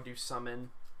good. I'm going to summon.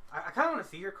 I kind of want to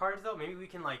see your cards though. Maybe we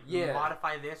can like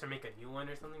modify this or make a new one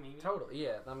or something. Maybe. Totally.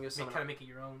 Yeah. I'm gonna summon. Kind of make it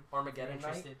your own. Armageddon Knight.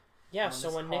 Interested. Yeah, When so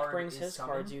this when Nick card brings is his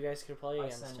summoned, cards, you guys could play I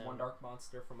against send him. one dark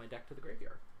monster from my deck to the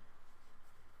graveyard.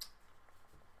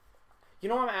 You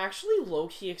know, I'm actually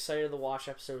low-key excited to watch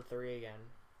episode 3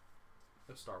 again.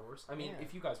 Of Star Wars? I mean, Yeah.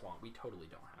 if you guys want, we totally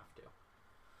don't have to.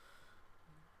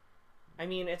 I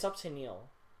mean, it's up to Neel.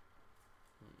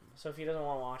 So if he doesn't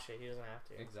want to watch it, he doesn't have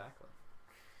to. Exactly.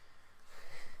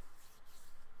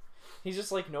 He's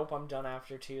just like, nope, I'm done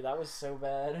after 2. That was so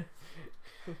bad.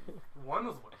 1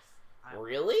 was worse.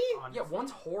 Really? Yeah,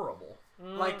 1's horrible.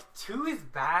 Like 2 is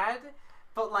bad,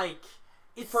 but like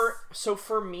it's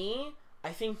for me,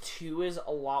 I think 2 is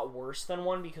a lot worse than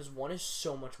 1 because 1 is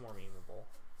so much more memeable.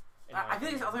 I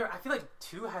feel like I feel like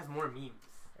 2 has more memes.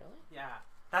 Really? Yeah,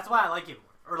 that's why I like it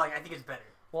more, or like I think it's better.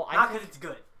 Well, Not I because think it's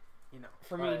good, you know.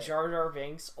 for me, Right. Jar Jar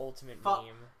Binks ultimate Fuck.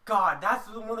 meme. God, that's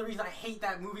one of the reasons I hate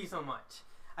that movie so much.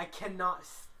 I cannot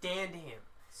stand him,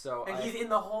 So and he's in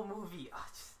the whole movie.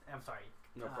 I'm sorry.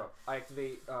 No problem. I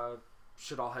activate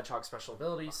Shadal Hedgehog special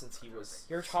ability since he was...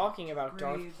 You're talking about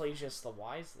Darth Grave. Plagueis the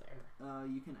Wise there.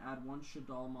 You can add 1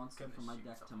 Shadal monster Gonna from my shoot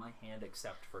deck to something. my hand.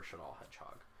 Except for Shadal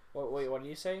Hedgehog. Wait, what did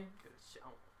you say?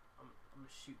 I'm gonna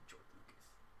shoot George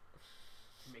Lucas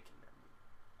for making that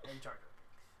movie, and Jar Jar Binks.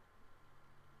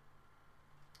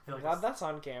 I feel I'm like glad that's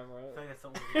on camera. I feel like that's the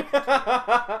only thing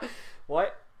I can do.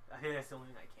 What? I think that's the only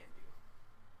thing I can do.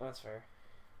 That's fair.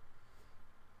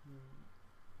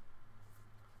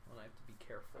 Well, I have to be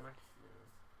careful.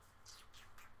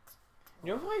 You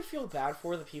know who I feel bad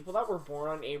for? The people that were born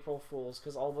on April Fools,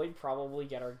 because all they'd probably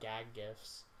get are gag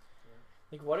gifts. Yeah.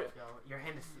 Like, what if... Yo, your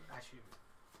hand is actually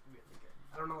really good.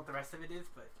 I don't know what the rest of it is,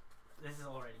 but this is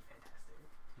already fantastic.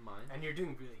 Mine? And you're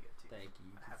doing really good too. Thank you.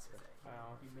 I have to say.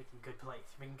 Wow. You're making good plays.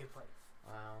 You're making good plays.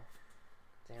 Wow.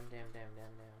 Damn.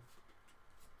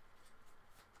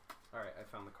 Alright, I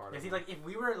found the card. Yeah, see, like, if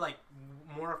we were, like,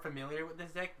 more familiar with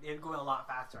this deck, it'd go a lot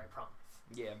faster, I promise.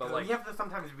 Yeah, but But like... we have to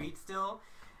sometimes read still.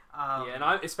 yeah,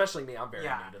 and especially me, I'm very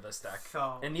yeah. new to this deck.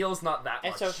 So, And Neil's not that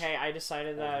much. It's okay. I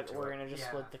decided that Over to we're it. gonna just Yeah.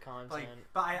 split the content. like,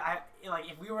 but I, like,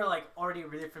 if we were, like, already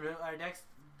really familiar with our decks,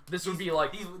 This would be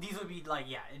like... these would be, like,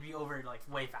 yeah, it'd be over, like,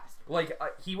 way faster. Like,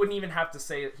 he wouldn't even have to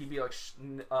say it. He'd be like,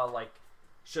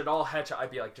 Shadal Hedgehog.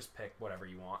 I'd be like, just pick whatever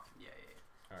you want. Yeah.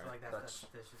 Alright, So, like, that's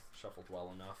that's just... shuffled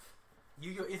well enough.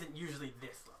 Yu-Gi-Oh! Isn't usually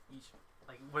this low.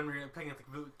 Like, when we're playing with,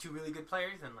 like, two really good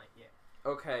players, then, like, yeah.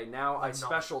 Okay, now I Like, no.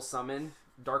 special summon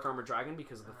Dark Armor Dragon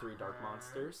because of the 3 dark Uh-huh.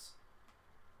 monsters.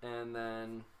 And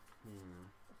then...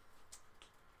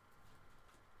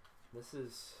 This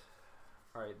is...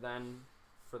 Alright, then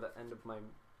for the end of my...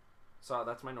 So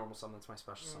that's my normal summon, that's my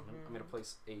special summon. I'm going to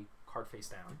place a card face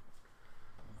down.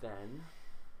 Then...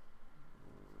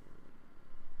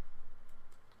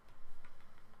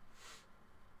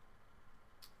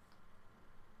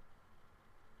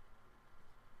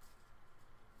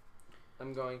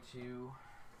 I'm going to... Can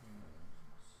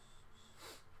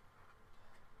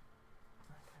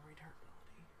I read her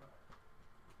ability?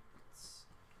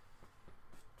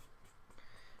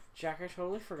 Jack, I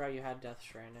totally forgot you had Death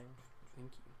Stranding.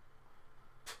 Thank you.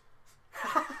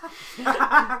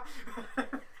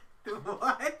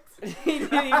 What?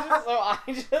 So I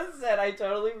just said I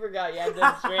totally forgot you had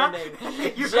Death Stranding.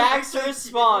 You're Jack's right, thank you.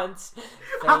 response,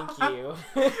 thank you.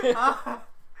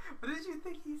 What did you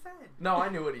think he said? No, I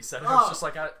knew what he said. I was just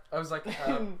like, I was like,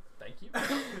 thank you.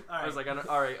 I was like,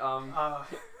 alright, Hold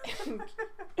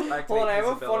on, I have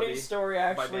a funny story by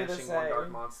actually to banishing say. one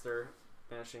dark monster,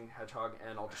 banishing Hedgehog,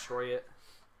 and I'll destroy it.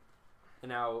 And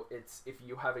now it's if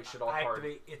you have a Shadal card.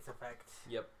 Activate its effect.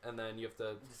 Yep, and then you have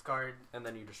to, Discard. and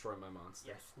then you destroy my monster.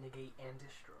 Yes, negate and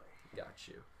destroy. Got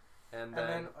you. And And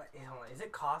then, then hold on, is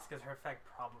it cost? Because her effect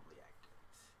probably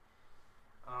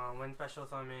activates. When special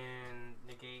summon,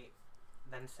 negate,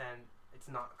 then send. It's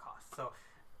not a cost. So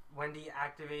when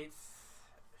activates,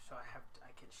 so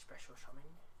I can special summon.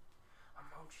 I'm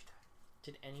munched.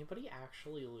 Did anybody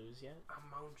actually lose yet? I'm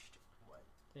munched. What?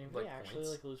 Did anybody Like actually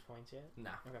points? lose points yet?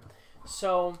 nah. Okay.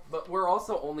 So But we're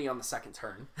also only on the second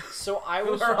turn. I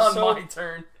was We're on my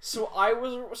turn. I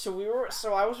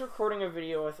was recording a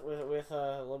video with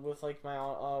like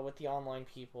my with the online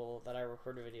people that I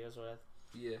recorded videos with.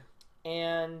 Yeah.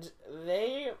 And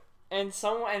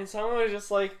someone was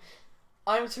just like,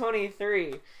 I'm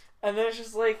 23. And then it's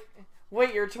just like,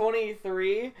 wait, you're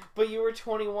 23, but you were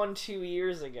 21 2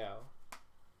 years ago.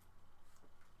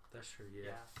 That's true,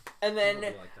 yeah. And then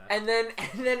People be like that.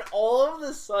 and then all of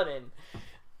a sudden,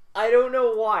 I don't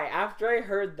know why. After I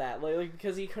heard that, like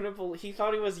because he couldn't he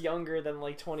thought he was younger than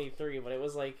like 23, but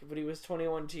he was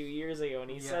 21 2 years ago,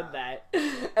 and he said that.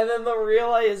 And then the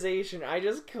realization, I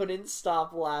just couldn't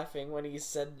stop laughing when he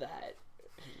said that,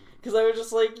 because I was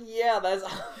just like, yeah, that's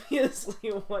obviously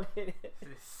what it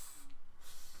is.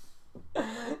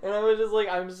 And I was just like,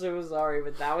 I'm so sorry,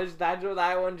 but that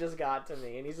one just got to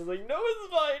me. And he's just like, no, it's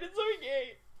fine, it's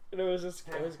okay. And it was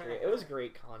great. It was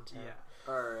great content.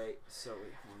 Yeah. All right. So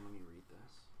wait, hold on, let me read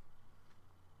this.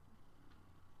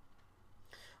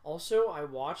 Also, I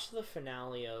watched the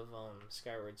finale of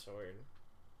Skyward Sword.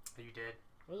 You did.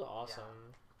 It was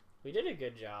awesome. We did a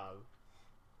good job.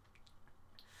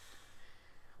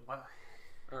 What?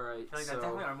 All right. I feel like that's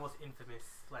definitely our most infamous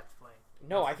Let's Play.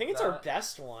 No, I think it's our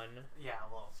best one Yeah,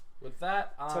 well. With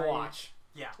that, to watch.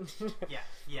 Yeah.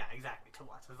 Yeah, exactly. To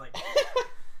watch. It was like.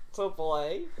 To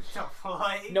play. To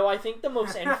play. No, I think the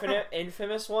most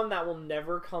infamous one that will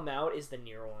never come out is the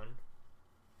Nier one.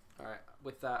 All right.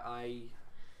 With that,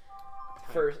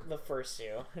 The first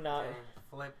two, not. Okay.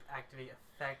 Flip, activate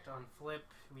effect on flip.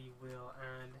 We will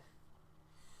add.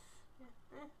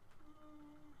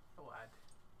 Oh, add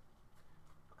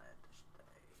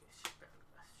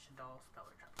Shadal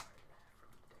Speller Trap card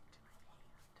from the deck to my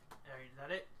hand. Alright, is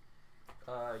that it?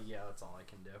 Yeah, that's all I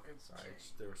can do. Sorry,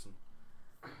 there were some.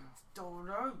 Don't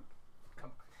know.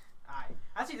 Come on. Alright.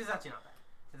 Actually, this is actually not bad.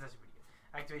 This is actually pretty good.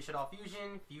 Activate Shadal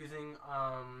Fusion, fusing,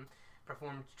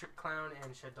 perform Trick Clown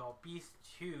and Shadal Beast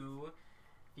to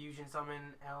fusion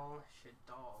summon L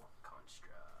Shadal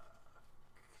Construct.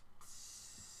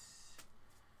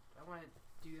 Do I want to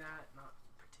do that? Not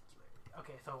particularly.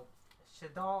 Okay, so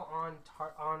Shadal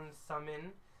on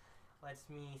summon lets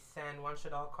me send one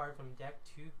Shadal card from deck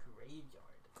to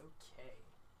graveyard. Okay.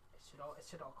 It's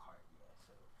Shadal card, yeah,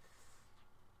 so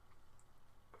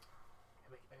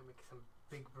I can make some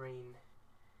big brain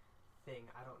thing.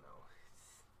 I don't know.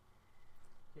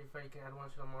 Everybody can add one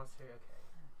Shadal monster. Okay.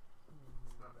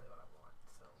 It's not really what I want.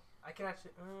 So I can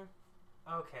actually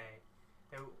okay.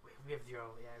 We have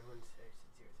 0. Yeah, everyone's 0,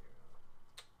 0.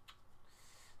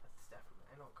 That's definitely,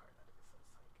 I know what card that is. So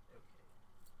it's like, okay.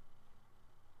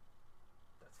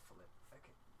 That's flip.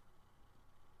 Okay.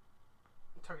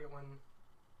 Target one.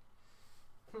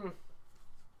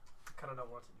 I kind of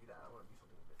don't want to do that. I want to do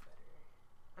something a bit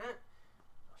better.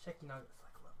 Shaky Nugget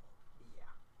select level.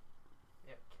 Yeah.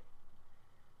 Yeah, okay.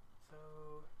 So.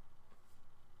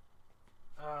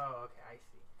 Oh, okay, I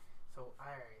see. So,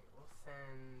 alright, we'll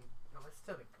send. No, it's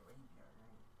still the graveyard,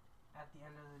 right? At the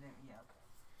end of the day. Yeah, okay.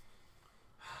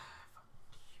 Fuck.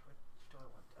 What do I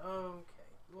want? Okay.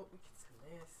 Well, we could send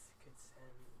this. Could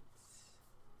send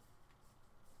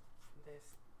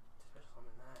this. Special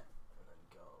summon that. And then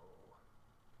go.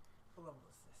 What level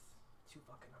is this? Too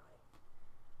fucking high.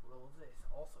 What level is this?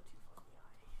 Also too fucking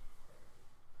high.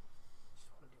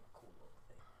 Just want to do a cool little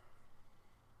thing.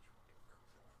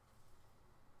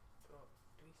 So,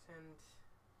 do we send...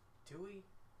 Do we?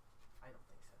 I don't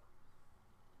think so.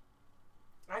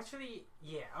 Actually,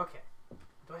 yeah, okay.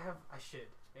 Do I have... I should.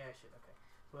 Yeah, I should, okay.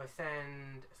 So I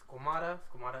send Squamata.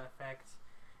 Squamata effect.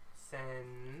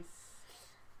 Sends...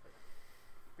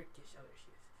 British, oh, there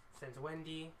she is. Sends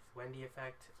Wendy. Wendy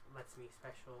effect. Lets me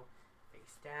special.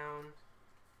 Face down.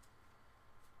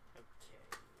 Okay.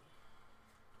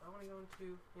 Do I want to go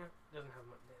into... Yeah, doesn't have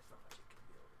much... There's not much it can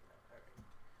do with that.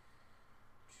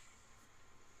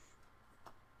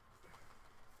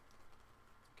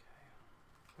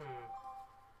 Alright.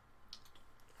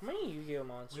 How many Yu-Gi-Oh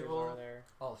monsters are there?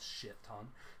 Oh shit,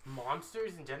 ton.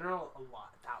 Monsters in general, a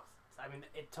lot. Thousands. I mean,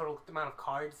 total amount of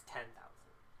cards, 10,000.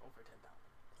 Over 10,000.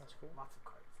 That's cool. Lots of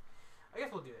cards. I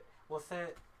guess we'll do it. We'll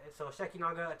set... So,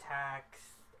 Shekinaga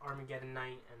attacks Armageddon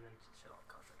Knight, and then Shadal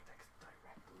Construct attacks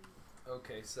directly.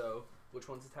 Okay, so which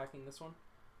one's attacking this one?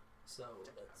 So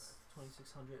that's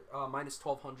 2,600. Minus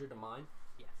 1,200 to mine.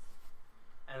 Yes.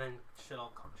 And then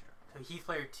Shadal Construct. So, he's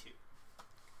player 2.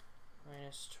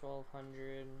 Minus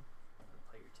 1,200.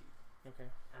 Player 2. Okay.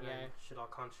 And then Shadal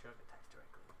Construct attacks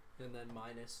directly. And then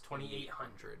minus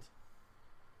 2,800.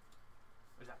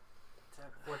 What is that?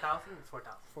 4,000? It's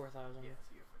 4,000. 4,000. Yeah,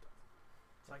 so you're 4,000.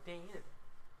 It's like, dang it.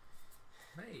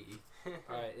 Hey.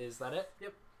 Alright, is that it?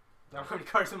 Yep. I have already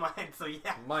cards in my hand, so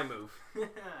yeah. My move.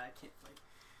 I can't play.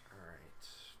 Alright.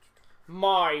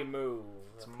 My move.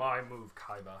 It's my move,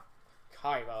 Kaiba.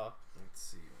 Kaiba. Let's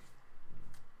see.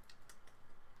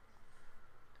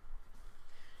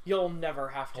 You'll never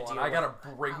have to Hold deal on,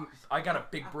 with I got a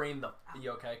big brain the...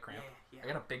 You okay, cramp? Yeah. I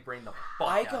got a big brain the fuck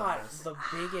I out of got this. the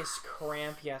biggest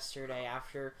cramp yesterday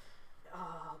after...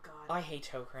 Oh, God. I hate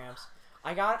toe cramps.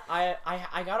 I got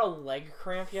a leg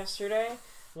cramp yesterday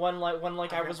when I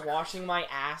was watching my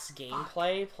ass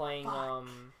gameplay playing Oh,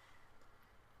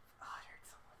 I hurt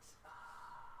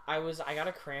someone's... I got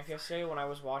a cramp yesterday when I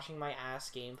was watching my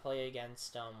ass gameplay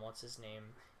against what's his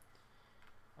name?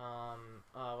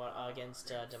 Against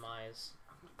Demise.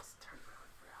 I'm just turning around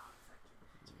for a second.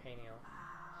 It's okay, Neel.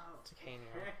 Ow. It's okay,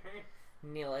 Neel.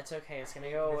 Neel, it's okay. It's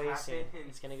gonna go away This soon. happened.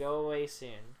 It's gonna go away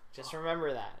soon. Just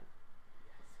remember that.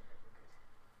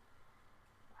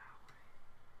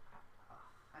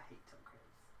 I hate tokens.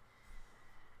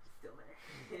 It's still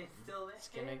there. It's still there. It's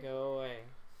gonna go away.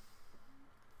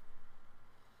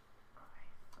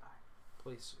 Alright.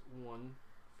 Place one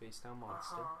face down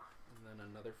monster, and then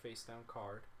another face down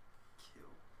card, Kill.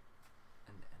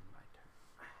 and end my turn.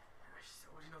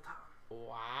 Original town.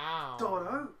 Wow.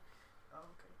 Dodo. Oh,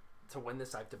 okay. To win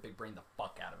this, I have to big brain the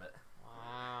fuck out of it.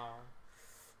 Wow.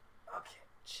 Okay.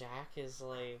 Jack is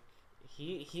like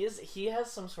he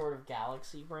has some sort of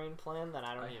galaxy brain plan that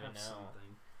I don't even have know.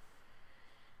 something.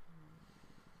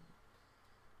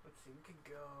 Let's see. We could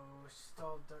go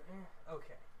stall.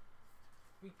 Okay.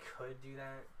 We could do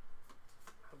that.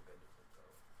 How good is it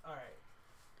though? All right.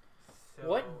 So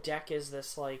What deck is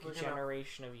this like We're gonna-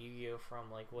 generation of Yu-Gi-Oh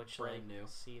from like which Brand like new.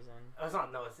 season? Oh, it's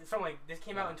not. No, it's from like this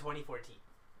came out Yeah. in 2014.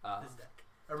 This deck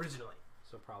originally.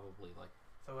 So probably like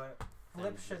So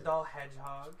flip Then- Shadal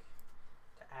Hedgehog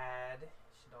to add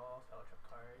Shadal Fellowship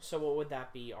card. So what would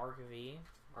that be? Arc V?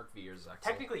 Arc V or Zexal.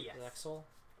 Technically, yes. Zexal?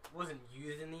 Wasn't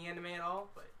used in the anime at all,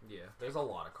 but Yeah, there's a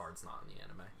lot of cards not in the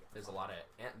anime. There's a lot of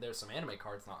there's some anime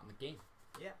cards not in the game.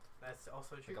 yeah, that's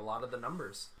also true. Like a lot of the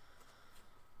numbers.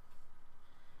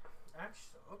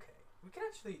 Actually, okay. We can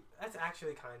actually. That's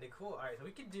actually kind of cool. All right, so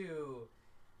we could do.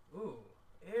 Ooh,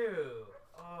 ew.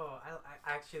 Oh, I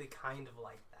actually kind of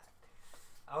like that.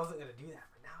 I wasn't gonna do that,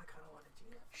 but now I kind of want to do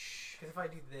that. Because if I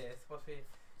do this, what's be?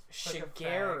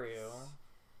 Shigeru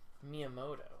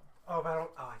Miyamoto. Oh, but I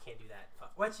don't. Oh, I can't do that.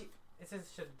 Fuck. What you? It says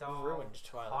Shadal Ruined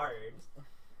Twilight. card.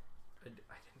 I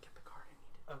didn't get the card I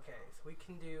needed. Okay, so we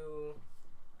can do.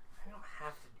 I don't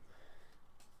have to do that,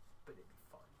 but it'd be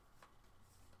fun.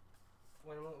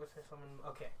 What's there? Someone.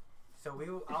 Okay, so I'm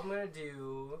gonna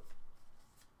do.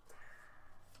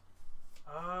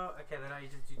 Okay. Then I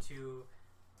just do two,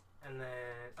 and then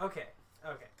okay.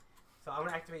 So I'm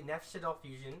gonna activate Nef Shadal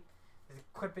Fusion. Just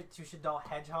equip it to Shadal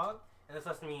Hedgehog, and this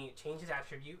lets me change his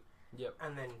attribute. Yep.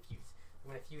 And then fuse.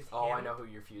 I'm gonna fuse Oh, him. I know who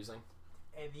you're fusing.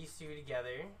 And these two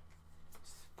together.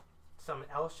 Summon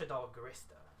El Shadal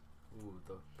Garista. Ooh,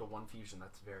 the one fusion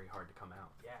that's very hard to come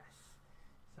out. Yes.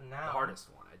 So now The hardest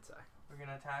one, I'd say. we're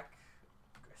gonna attack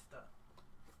Garista.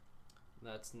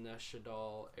 That's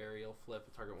Neshadal Aerial Flip.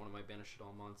 Target one of my banished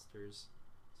Shadal monsters.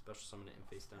 Special summon it in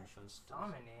face down defense.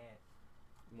 Summon it.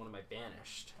 One of my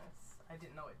banished. I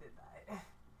didn't know it did that.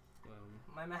 Um,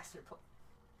 My master plan.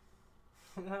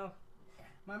 No.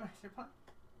 My master plan.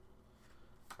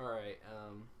 Alright,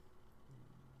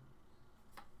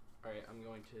 Alright, I'm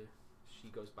going to... She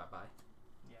goes bye-bye.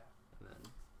 Yeah. And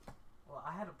then... Well,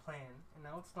 I had a plan, and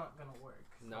now it's not gonna work.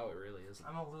 So No, it really isn't.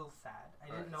 I'm a little sad. I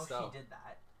didn't Alright, know so- she did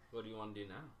that. What do you want to do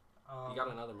now? You You got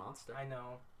another monster. I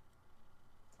know.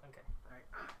 Okay. Alright.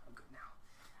 I'm good now.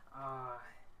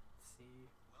 Let's see.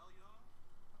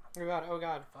 Oh god, oh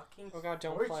god. Fucking Oh god,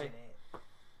 don't play. fortunate.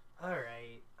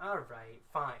 Alright,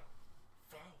 fine.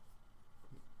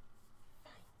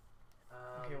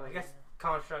 Okay, I well, guess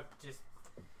Construct just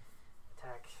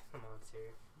attack the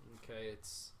monster. Okay,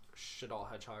 it's Shadal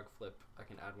Hedgehog Flip. I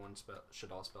can add one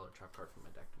Shadal spell or trap card from my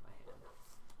deck to my hand.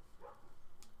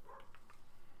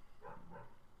 Yeah,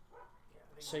 I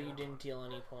think So I you got didn't deal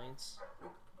any points?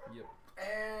 Yep. one.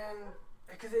 And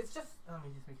because it's just let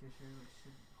me just make sure it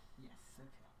should. Yes.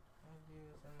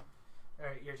 Okay.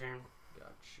 Alright, your turn.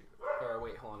 Got you. Or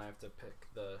wait, hold on. I have to pick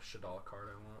the Shadal card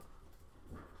I want.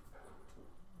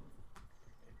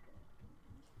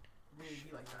 Really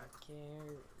be like that.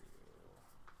 Shigeru.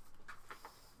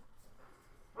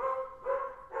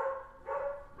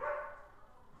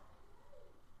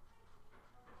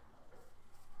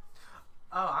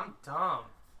 Oh, I'm dumb.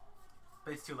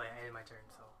 But it's too late. I ended my turn,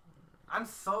 so I'm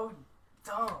so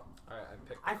dumb. Alright, I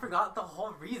picked. I forgot the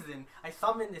whole reason I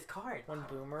summoned this card. When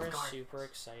Boomer is Garbage. super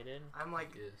excited. I'm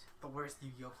like Is the worst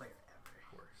Yu-Gi-Oh player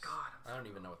ever. worse. God, I don't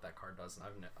even know what that card does,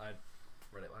 and I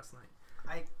read it last night.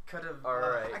 I could have.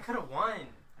 Alright. I could have won.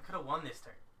 I could have won this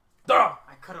turn. Duh!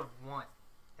 I could have won,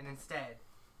 and instead,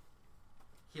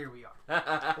 here we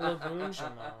are. Lagoon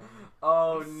Jamon.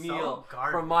 Oh, So Neel.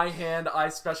 garbage. From my hand, I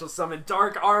special summon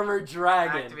Dark Armor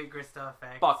Dragon. Activate Grista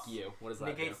effects. Fuck you. What does that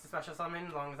Negates the special summon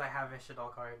as long as I have a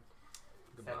Shadal card.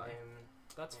 do? Send Goodbye. him.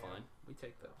 That's Yeah. fine. We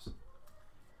take those.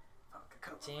 Oh,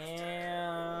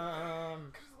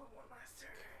 Damn. Could've won one last turn,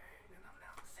 and I'm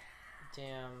now sad.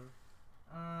 Damn.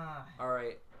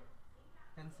 Alright.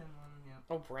 Benson one, yeah.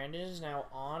 Oh, Brandon is now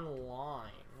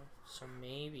online, so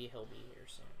maybe he'll be here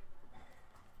soon.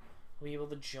 He'll be able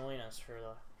to join us for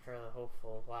the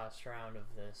hopeful last round of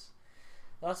this.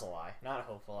 Well, that's a lie. Not a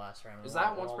hopeful last round. Is We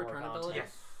want that once all per more turn content. ability?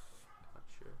 Yes. Not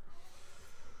sure.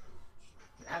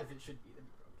 As it should be.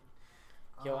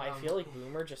 Yo, I feel like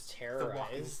Boomer just the walking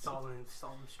terrorized.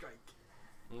 solemn strike.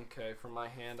 Okay, from my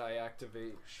hand I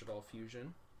activate Shaddoll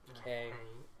Fusion. Okay.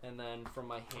 And then from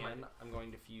my hand I'm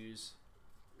going to fuse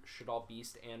Shaddoll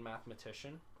Beast and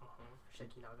Mathematician.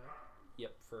 Shekinaga.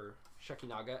 Yep, for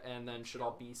Shekinaga. And then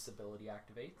Shaddoll Beast's ability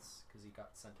activates because he got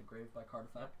sent to grave by card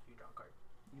effect. You draw a card.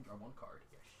 You can draw one card.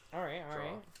 Yes. Alright, Draw.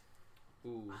 alright.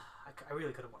 Ooh. I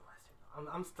really could have won last turn.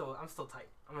 I'm still tight.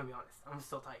 I'm gonna be honest. I'm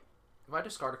still tight. If I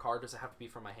discard a card, does it have to be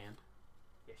from my hand?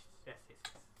 Yes.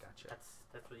 Gotcha.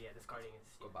 That's what discarding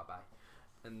is. Go bye bye.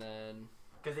 And then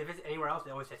Because if it's anywhere else,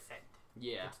 it always says send.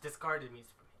 yeah. It's discarded means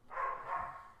for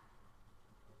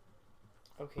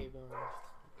me. Okay, Boomer.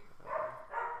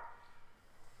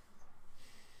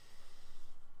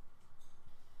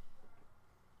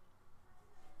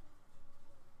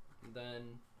 And then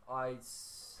I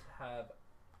have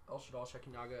El Shaddoll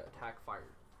Shekinaga attack fire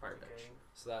Okay. damage.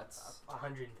 So that's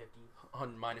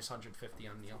 150. minus 150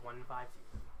 on Neel. 150.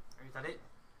 Is that it?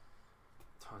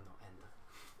 Oh, no, end.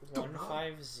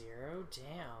 150?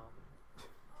 Damn.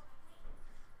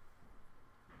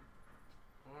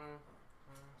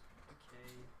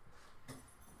 Okay.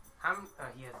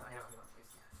 He has. I know who else he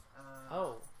has.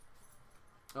 Oh.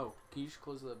 Oh, can you just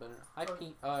close the banner? Hi, Oh.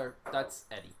 Pete. That's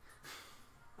Eddie.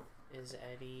 Is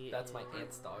Eddie. That's my in-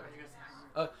 aunt's dog. I was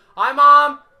gonna say, Hi,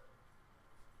 Mom!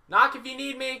 Knock if you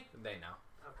need me! They know.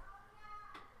 Okay.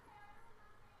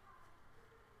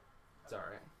 It's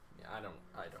alright. Yeah, I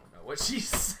don't know what she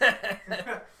said.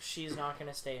 She's not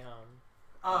gonna stay home.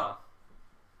 Oh.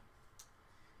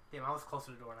 Damn, I was closer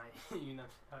to the door and you know.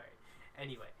 Alright.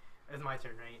 Anyway, it's my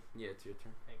turn, right? Yeah, it's your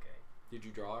turn. Okay. Did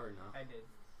you draw or not? I did.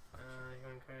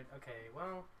 One card. Okay,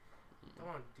 well, I don't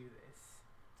want to do this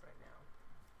right now.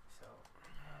 So,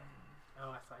 so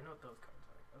I know what those cards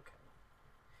are. Okay.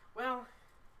 Well,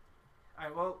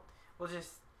 alright. Well, we'll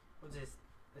just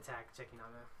attack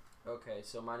Chekinaga. Okay,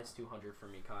 so minus 200 for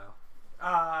me, Kyle.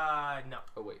 No,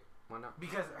 Oh wait, why not?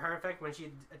 because her effect when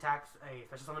she attacks a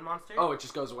special summon monster. Oh, it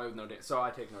just goes away with no damage. So I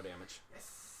take no damage.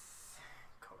 Yes.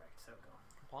 Correct. So go.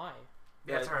 Why?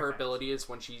 Yeah, That's her effect. ability is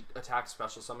when she attacks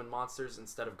special summon monsters,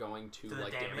 instead of going to To the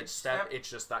like damage damage step, step, it's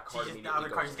just that She card just, the immediately other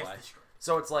card goes just away. gets destroyed.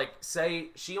 So it's like, say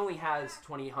she only has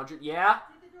 2,800. Yeah.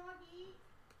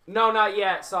 No, not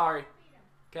yet. Sorry.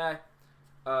 Okay.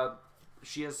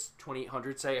 She has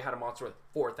 2,800. Say it had a monster with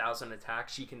 4,000 attack,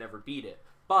 she can never beat it.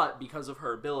 But because of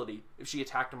her ability, if she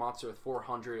attacked a monster with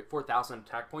 4,000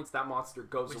 attack points, that monster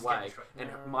goes Which away, get destroyed. and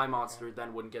Oh, my okay. monster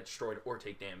then wouldn't get destroyed or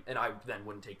take damage, and I then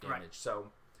wouldn't take damage. Right.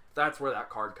 So that's where that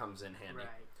card comes in handy, Right.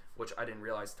 which I didn't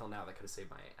realize till now. That could have saved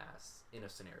my ass in a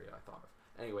scenario I thought of.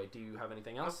 Anyway, do you have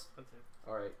anything else? Nope, that's it.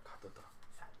 All right.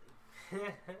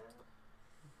 Sadly.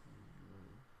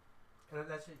 And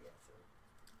that's it. Yeah.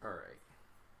 So. All right.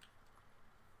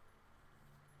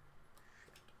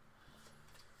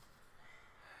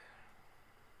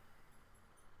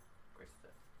 Where's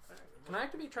the? Can I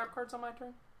activate trap cards on my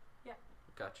turn? Yeah.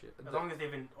 Gotcha. As long as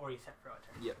they've been already set for a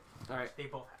turn. Yeah. All right. They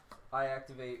both have. I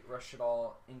activate Rush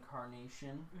Shaddoll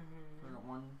Incarnation. Mm-hmm. Put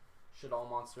one. Shaddoll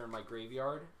monster in my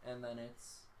graveyard. And then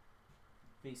it's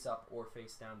face up or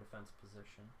face down defense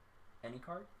position. Any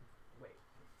card? Wait.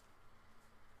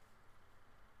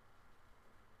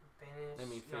 Banish. I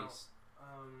mean no, face.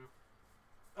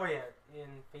 Oh yeah, in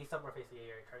face up or face yeah,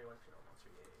 yeah, card one for no monster.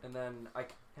 Yeah, yeah. And then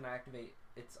can I activate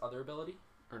its other ability?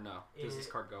 Or no? Does this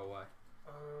card go away?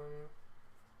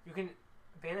 You can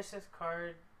banish this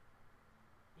card.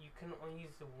 You can only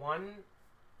use one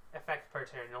effect per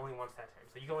turn, and only once that turn.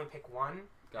 So you can only pick one.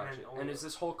 Gotcha. then And only- is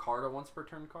this whole card a once per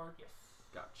turn card? Yes.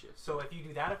 Gotcha. So if you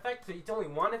do that effect, so it's only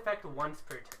one effect once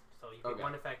per turn. So you pick Okay.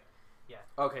 one effect.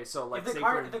 Okay, so like if say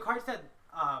the card said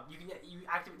you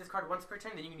activate this card once per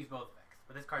turn, then you can use both effects.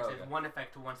 But this card Okay. says one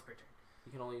effect once per turn.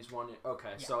 you can only use one.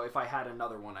 Okay, Yeah. so if I had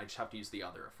another one, I just have to use the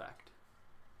other effect.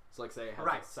 So like say I had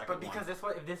Right. the second But because if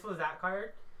this was that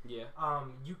card, yeah.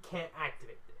 you can't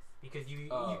activate this because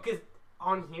Oh. because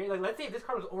on here, like let's say if this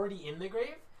card was already in the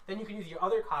grave, then you can use your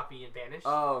other copy and banish.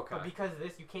 Oh, okay. But because of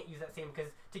this, you can't use that same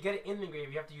because to get it in the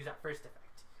grave, you have to use that first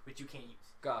effect, which you can't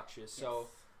use. Gotcha. So Yes.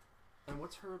 and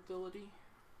what's her ability?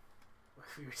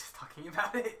 We were just talking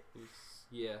about it.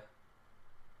 Yeah.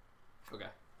 Okay.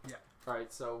 Yeah. All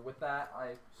right. So with that,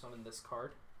 I summon this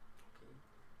card,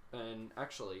 and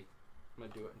actually, I'm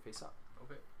gonna do it in face up.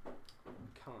 Okay.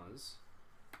 Because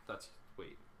that's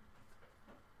wait.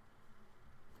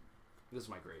 This is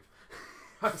my grave.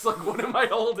 I was like, what am I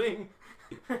holding?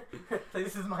 So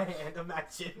this is my hand.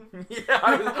 Imagine Yeah,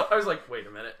 I was like, wait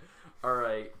a minute. All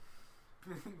right.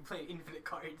 playing infinite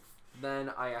cards.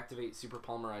 Then I activate Super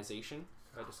Polymerization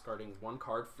by discarding one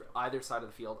card for either side of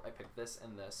the field. I pick this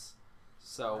and this.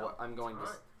 So Well, I'm going to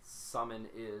fine. summon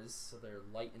so they're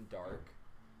light and dark.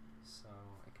 So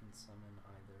I can summon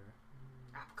either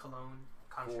App Cologne,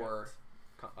 or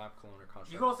Construct. App Clone or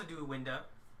Construct. You can also do Winda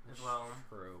as That's well.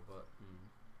 True, but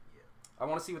Yeah. I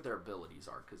want to see what their abilities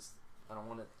are because I don't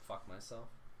want to fuck myself.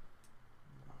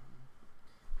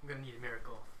 I'm gonna need a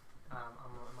miracle. It's not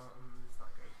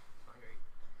great. It's not great.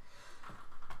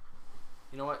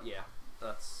 You know what? Yeah,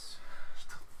 that's.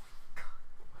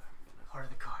 Heart of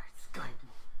the cards, guide me.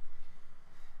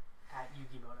 At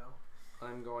Yugimoto.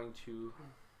 I'm going to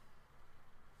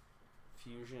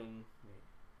fusion. Wait.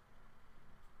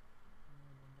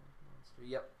 Monster.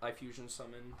 Yep, I fusion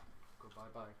summon. Go bye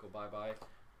bye. Go bye bye.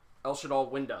 El Shaddai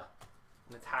Winda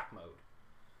in attack mode,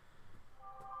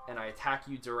 and I attack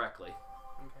you directly.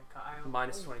 Okay, Kyle.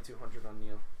 Minus 2200 on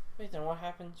Neel. Wait, then what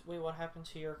happened? Wait, what happened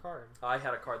to your card? I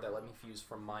had a card that let me fuse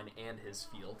from mine and his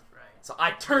field, Right. so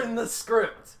I turned the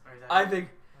script. Or is that I think.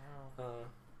 Oh.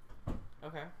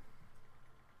 Okay.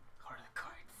 Heart of the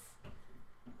cards.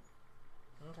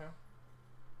 Okay.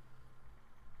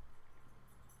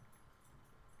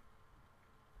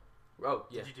 Oh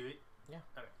yeah. Did you do it?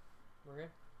 We're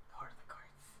good. Heart of the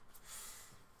cards.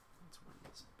 Let's run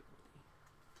this ability.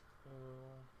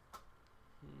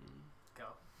 Go.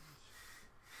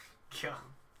 Go.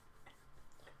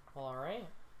 Well, all right.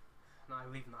 No, I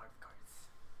leave not the cards.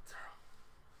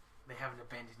 They haven't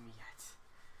abandoned me yet.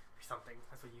 Or something.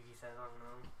 That's what Yugi says. I don't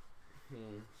know.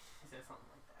 He says something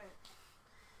like that.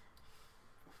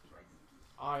 Like Yugi.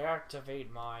 I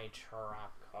activate my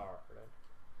trap card.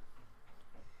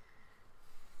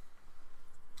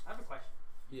 I have a question.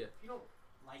 Yeah. If you don't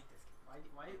like this game,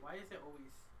 why is it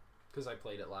always? Because I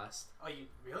played it last. Oh, you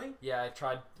really? Yeah, I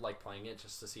tried like playing it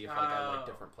just to see if like I like Oh,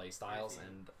 different play styles, see.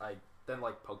 and I then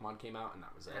like Pokemon came out, and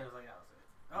that was it. And it was like that was it.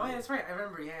 Oh yeah, that's right. I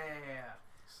remember. Yeah.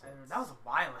 So That was a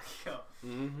while ago.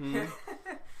 Mm-hmm.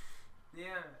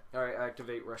 Yeah. All right,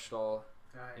 activate Reshtal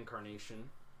Alright. Incarnation.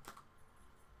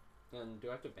 And do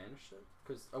I have to banish it?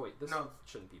 Because this No.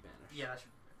 shouldn't be banished. Yeah, that should.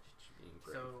 It should be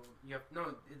engraved. So you have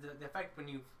the effect when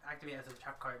you activate as a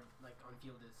trap card like on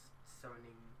field is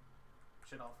summoning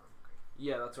shit off from grave.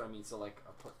 Yeah, that's what I mean. So like,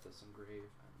 I'll put this engrave,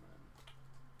 and then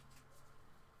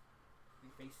You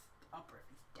face up or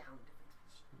face down different.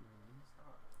 It's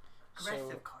not So-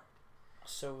 aggressive card.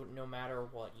 So no matter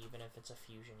what, even if it's a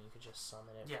fusion, you could just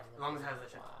summon it. Yeah, from as the long as it grave. has a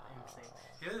shit. Wow. Insane.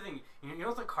 The other thing, you know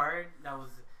what's a card that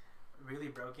was really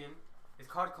broken? It's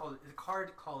a card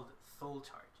called Soul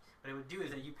Charge. What it would do is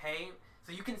that you pay,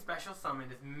 so you can special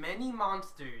summon as many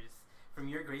monsters from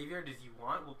your graveyard as you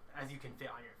want, well, as you can fit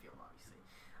on your field,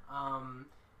 obviously.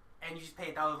 And you just pay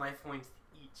 1,000 life points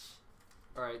each.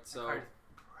 all right. That So card is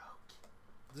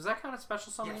broken. does that count as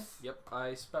special summoning? Yes. Yep.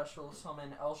 I special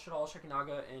summon El Shaddai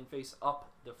Shikinaga in face up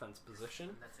defense position.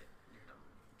 And that's it. You're done.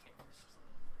 You can't finish summon.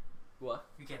 What?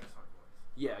 You can't just summon boys.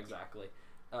 Yeah, exactly.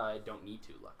 I don't need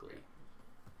to, luckily.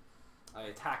 I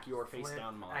attack your face Flip,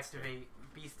 down monster. Activate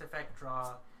Beast Effect,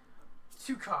 draw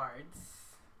 2 cards.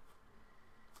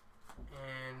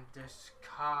 And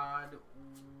discard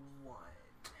 1.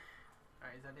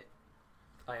 Alright, is that it?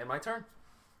 I end my turn.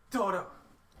 Dodo!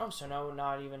 Oh, so no,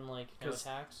 not even like no 'Cause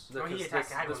attacks. No, he Because attacked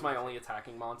this, the this is my monster. only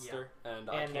attacking monster, and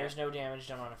I And can't. there's no damage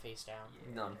done on a face down.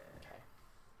 None. Okay.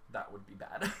 That would be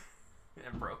bad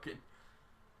and broken.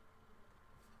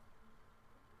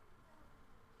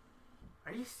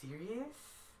 Are you serious?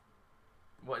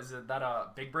 What is it? That a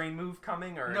big brain move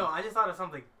coming or No, I just thought of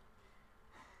something.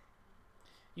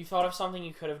 You thought of something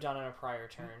you could have done in a prior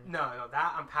turn. No,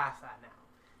 that I'm past that now.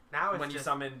 Now it's when you just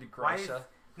summoned why is- Gracia?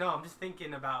 no. I'm just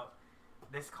thinking about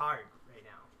this card right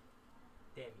now.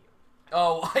 Damn you.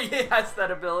 Oh, it has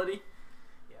that ability.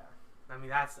 Yeah. I mean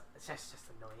that's just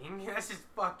annoying. That's just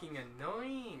fucking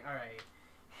annoying. All right,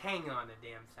 hang on a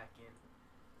damn second.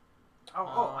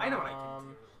 Oh, I know what I can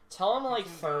do. Tell him You like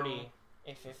can 30, go-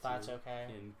 if that's okay.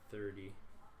 In 30,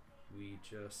 we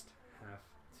just have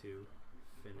to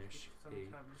finish Something a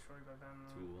cannot be destroyed by them.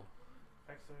 tool.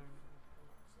 Effects of-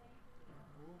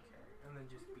 Okay, and then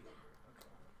just beat over. Okay.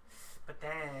 But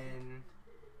then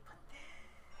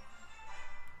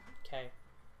Okay.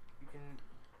 you can.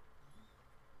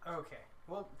 Okay.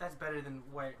 Well, that's better than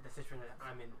where the situation that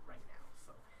I'm in right now.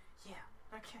 So,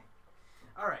 yeah. Okay.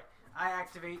 All right. I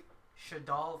activate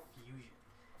Shaddai Fusion.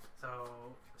 So,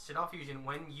 Shaddai Fusion,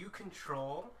 when you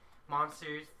control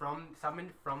monsters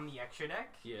summoned from the extra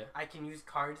deck, Yeah. I can use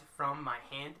cards from my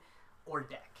hand or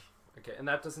deck. Okay, and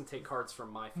that doesn't take cards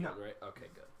from my field, No. right? Okay,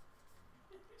 good.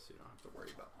 So you don't have to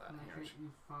worry about that.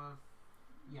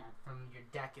 Yeah, from your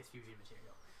deck is fusion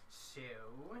material. So.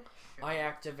 I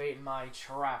activate my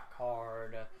trap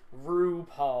card,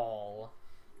 RuPaul.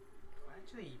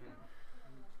 Actually, even.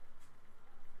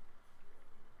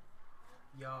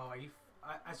 Yo, are you?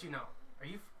 As you know, are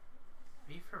you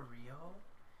for real?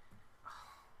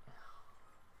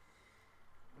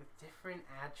 With different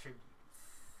attributes.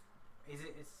 Is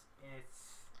it? It's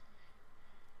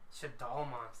Shadal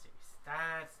monsters.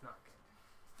 That's not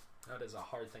good. That is a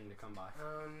hard thing to come by.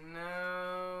 Oh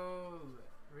no!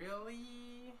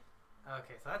 Really?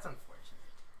 Okay, so that's unfortunate.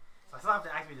 So I still have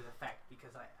to activate this effect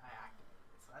because I activated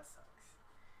it, so that sucks.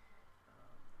 So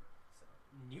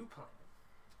new plan.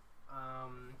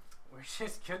 We're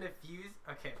just gonna fuse.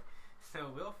 Okay, so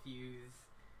we'll fuse.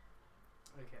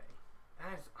 Okay,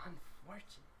 that is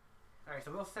unfortunate. All right,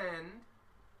 so we'll send.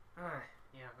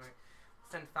 Yeah, right.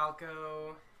 We'll send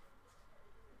Falco.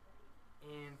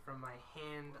 And from my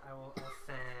hand, I'll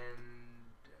send.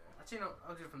 Actually, no,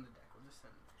 I'll do it from the deck. We'll just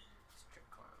send Strict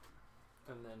Clown.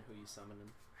 And then who you summoning?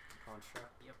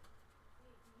 Construct. Yep.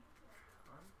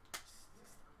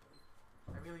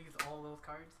 I really use all those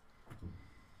cards.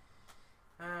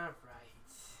 Alright.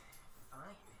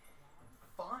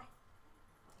 Fine.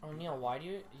 Oh, Neil, why do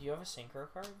you have a synchro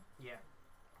card? Yeah.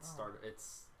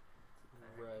 It's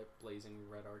red, blazing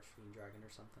red archfiend dragon or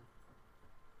something.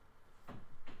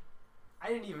 I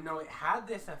didn't even know it had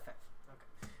this effect.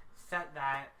 Okay. Set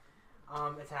that.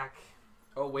 Attack.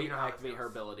 Oh wait, You know how it activate her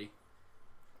goes. ability.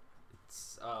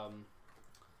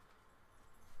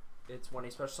 It's when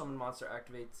a special summon monster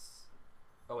activates.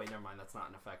 Oh wait, never mind. That's not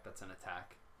an effect. That's an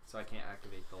attack. So I can't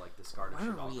activate the discard Where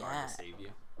are Shadal we card at? to save you.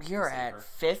 You're Save at her.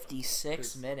 56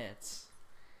 'Cause- minutes.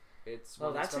 It's Oh,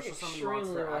 when that's a special summon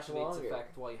extremely monster much activates longer.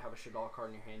 effect while you have a Shadal card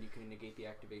in your hand. You can negate the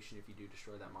activation if you do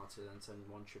destroy that monster. Then send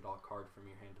one Shadal card from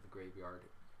your hand to the graveyard. You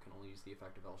can only use the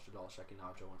effect of El Shadal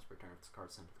Shekinaja once per turn. If this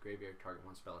card sent to the graveyard, target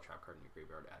one spell or trap card in your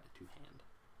graveyard added to hand.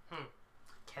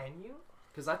 Can you?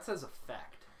 Because that says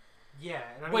effect. Yeah.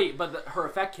 And I mean, Wait, but her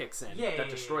effect kicks in. Yeah, that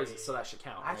yeah, destroys yeah, it, so yeah. that should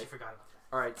count, I actually right? forgot about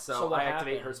that. Alright, So so what I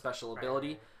activate her happened? special Right,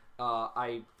 ability. right,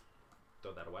 I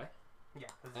throw that away. Yeah.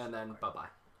 'cause And it's then a bye card. bye.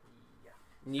 Yeah.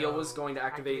 Neil was So, going to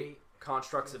activate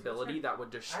Construct's That's ability right. that would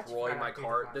destroy forgot my I did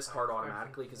card. that This last card time.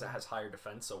 automatically because it Yeah. has higher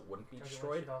defense, so it wouldn't be Target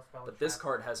one destroyed. Shadal spell But this trap.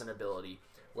 card has an ability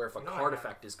where if a You know I card have it.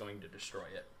 effect is going to destroy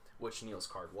it, which Neil's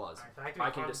card was, Alright, so I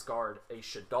I can discard a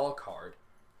Shadal card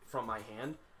from my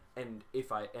hand and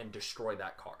destroy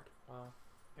that card. Wow.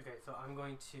 Okay, so I'm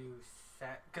going to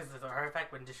set because her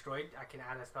effect when destroyed, I can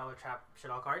add a spell or trap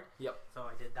Shadal card. Yep. So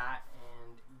I did that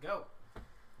and go.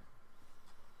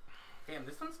 Damn,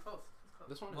 this one's close. It's close.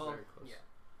 This one is Well, very close. Yeah,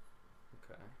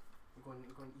 Okay. I'm going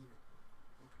even.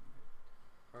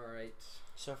 Alright.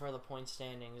 So for the point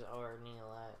standings, are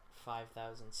Neil at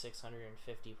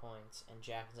 5,650 points, and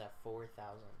Jack is at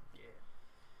 4,000. Yeah.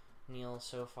 Neil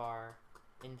so far,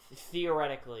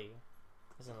 theoretically,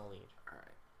 is in the lead. Alright.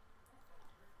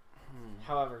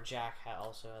 However, Jack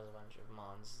also has a bunch of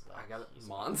mons. That I got he's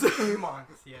Mons.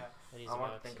 Mons, yeah. That he's I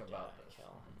want about to think to about die, this.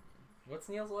 kill. What's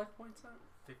Neil's life points at?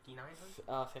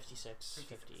 5900. 56,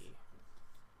 50.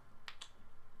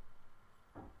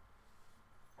 You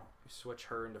switch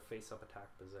her into face-up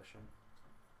attack position.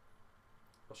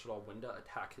 Or should all Winda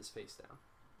attack his face down?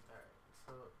 Alright,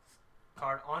 so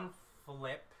card on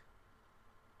flip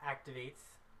activates,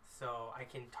 so I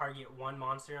can target one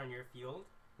monster on your field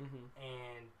Mm-hmm.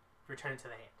 and return it to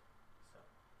the hand. So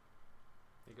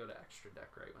You go to extra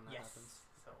deck, right, when that yes. happens?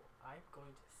 So I'm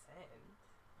going to send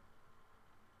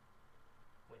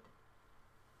Winda.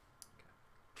 Okay.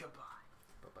 Goodbye.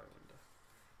 Bye-bye, Winda.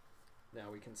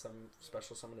 Now we can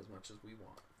special summon as much as we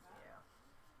want. Yeah.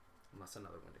 Unless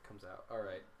another Winda comes out.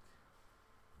 Alright.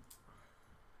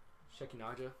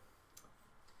 Shekinaja.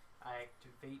 I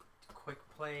activate quick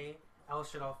play El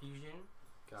Shadal Fusion.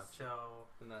 Gotcha. So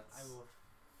And that's... I will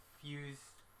fuse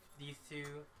these two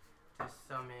to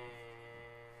summon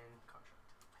Contract.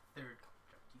 My third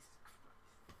Contract. Jesus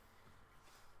Christ.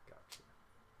 Gotcha.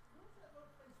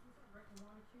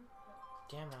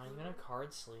 Damn, not even a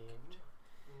card sleeved.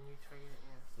 And you target,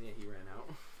 yeah. Yeah, he ran out.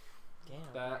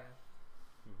 Damn. That...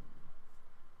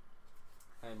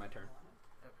 And my turn.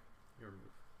 Okay. Your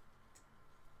move.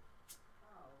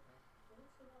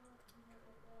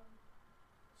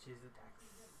 She's attacks.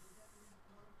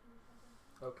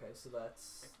 Okay, so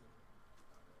that's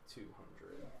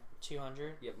 200.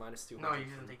 200. Yep, minus 200. No, you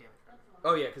doesn't take damage. Right?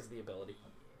 Oh yeah, because of the ability.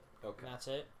 Okay. And that's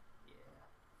it? Yeah.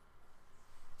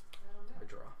 I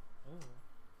draw. Ooh.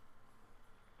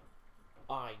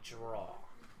 I draw.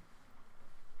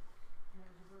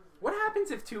 What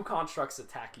happens if two constructs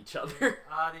attack each other?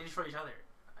 They destroy each other,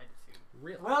 I'd assume.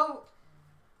 Really? Well,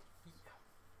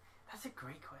 That's a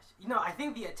great question. You know, I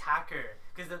think the attacker,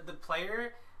 because the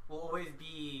player will always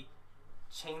be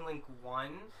chain link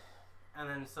 1, and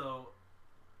then so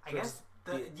I guess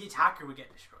the attacker would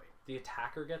get destroyed. The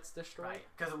attacker gets destroyed? Right.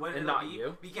 Because what and it'll not be,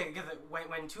 you? Because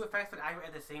when 2 effects would activate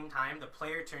at the same time, the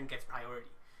player turn gets priority.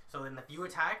 So then if you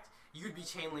attacked, you'd be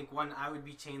chain link 1, I would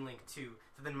be chain link 2.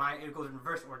 So then it goes in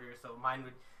reverse order, so mine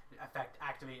would effect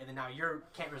activate, and then now your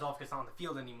can't resolve because it's not on the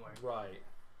field anymore. Right.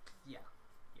 Yeah.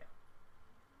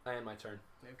 I end my turn.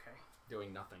 Okay.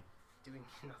 Doing nothing. Doing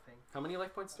nothing. How many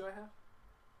life points do I have?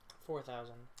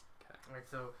 4,000. Alright,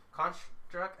 so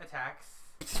Construct attacks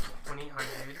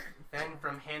 2800. Then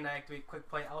from hand I activate Quick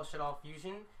Play El Shaddai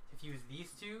Fusion to fuse these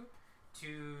two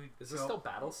to. Is this still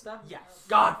battle step? Yes.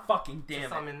 God fucking damn to it.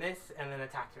 summon this and then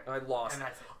attack her. I lost. And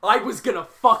that's it. I was gonna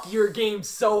fuck your game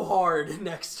so hard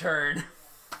next turn.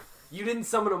 You didn't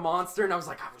summon a monster, and I was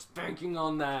like, I was banking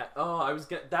on that. Oh, I was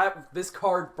gonna this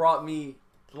card brought me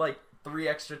like 3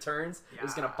 extra turns. It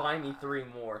was gonna buy me 3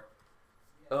 more.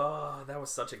 Oh, that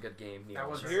was such a good game, Neel. That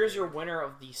was Here's your winner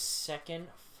of the second.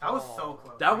 That was so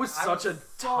close. That was I such a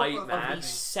tight close. match. Of the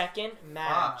second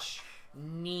match,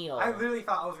 Neel. I literally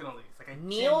thought I was gonna lose. Like I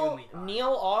Neel genuinely thought.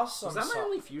 Neel Awesome. Was that my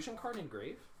only fusion card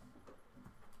engraved?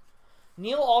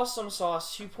 Neel Awesome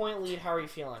Sauce 2-point lead. How are you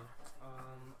feeling?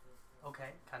 Okay,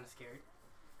 kind of scared.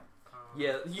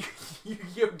 Yeah,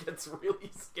 Yugioh gets really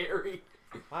scary.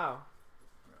 Wow.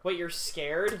 Wait, you're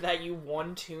scared that you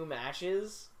won 2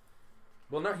 matches?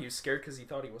 Well, no, he was scared because he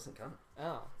thought he wasn't gonna.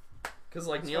 Oh, Because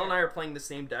like That's Neel fair. and I are playing the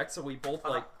same deck, so we both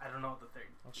like I don't know what the third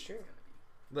that's true. is gonna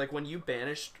be. like when you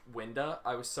banished Winda,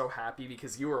 I was so happy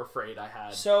because you were afraid I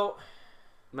had. So,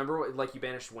 Remember what, like you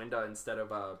banished Winda instead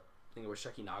of I think it was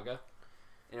Shekinaga,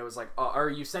 and it was like or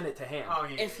you sent it to hand. Oh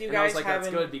yeah. if you And I was guys like, that's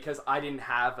haven't, good because I didn't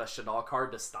have a Shadal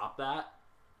card to stop that.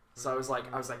 So I was like,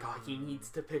 oh, he needs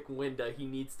to pick Winda. He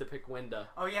needs to pick Winda.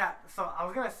 Oh yeah. So I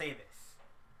was gonna say this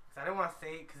because I didn't want to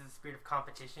say it because of the spirit of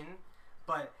competition,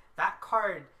 but that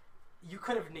card you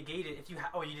could have negated if you had.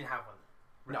 Oh, you didn't have one.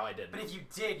 Right? No, I didn't. But if you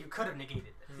did, you could have negated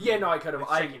it. Yeah, no, I could have. With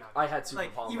I Shekinaga. had super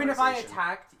Like even if I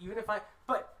attacked,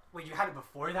 but wait, you had it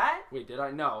before that? Wait, did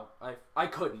I? No, I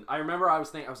couldn't. I remember I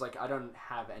was like, I don't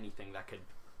have anything that could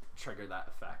trigger that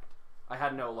effect. I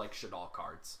had no like Shadal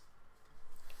cards.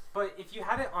 But if you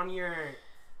had it on your,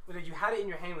 whether you had it in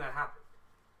your hand when that happened,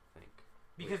 I think.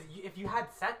 because if you had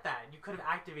set that, you could have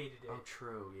activated it, Oh,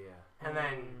 true. Yeah. and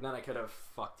then Then I could have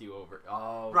fucked you over.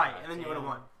 Oh, right, God and then you would have damn.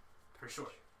 won, for sure,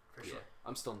 for sure. Yeah,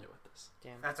 I'm still new at this.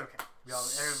 damn. That's okay. We all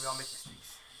make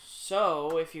mistakes.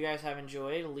 So, if you guys have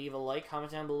enjoyed, leave a like,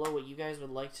 comment down below what you guys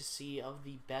would like to see of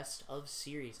the best of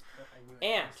series. I knew it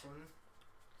And was one.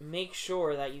 make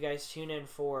sure that you guys tune in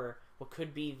for what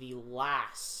could be the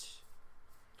last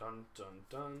Dun dun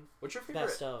dun. What's your favorite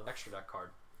best of. extra deck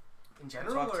card? in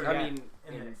general, or I Yeah. mean,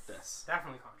 in in this. this.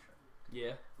 Definitely construct.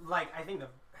 Yeah. Like I think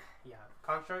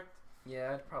construct.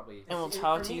 Yeah, I'd probably. And we'll It's-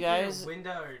 talk for to me, you it's either guys.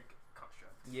 Winda or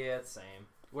construct. Yeah, it's same.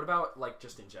 What about like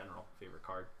just in general favorite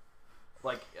card?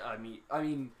 Like I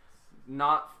mean,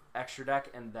 not extra deck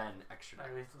and then extra deck.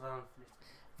 Alright,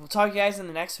 We'll talk to you guys in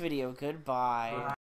the next video. Goodbye. Bye.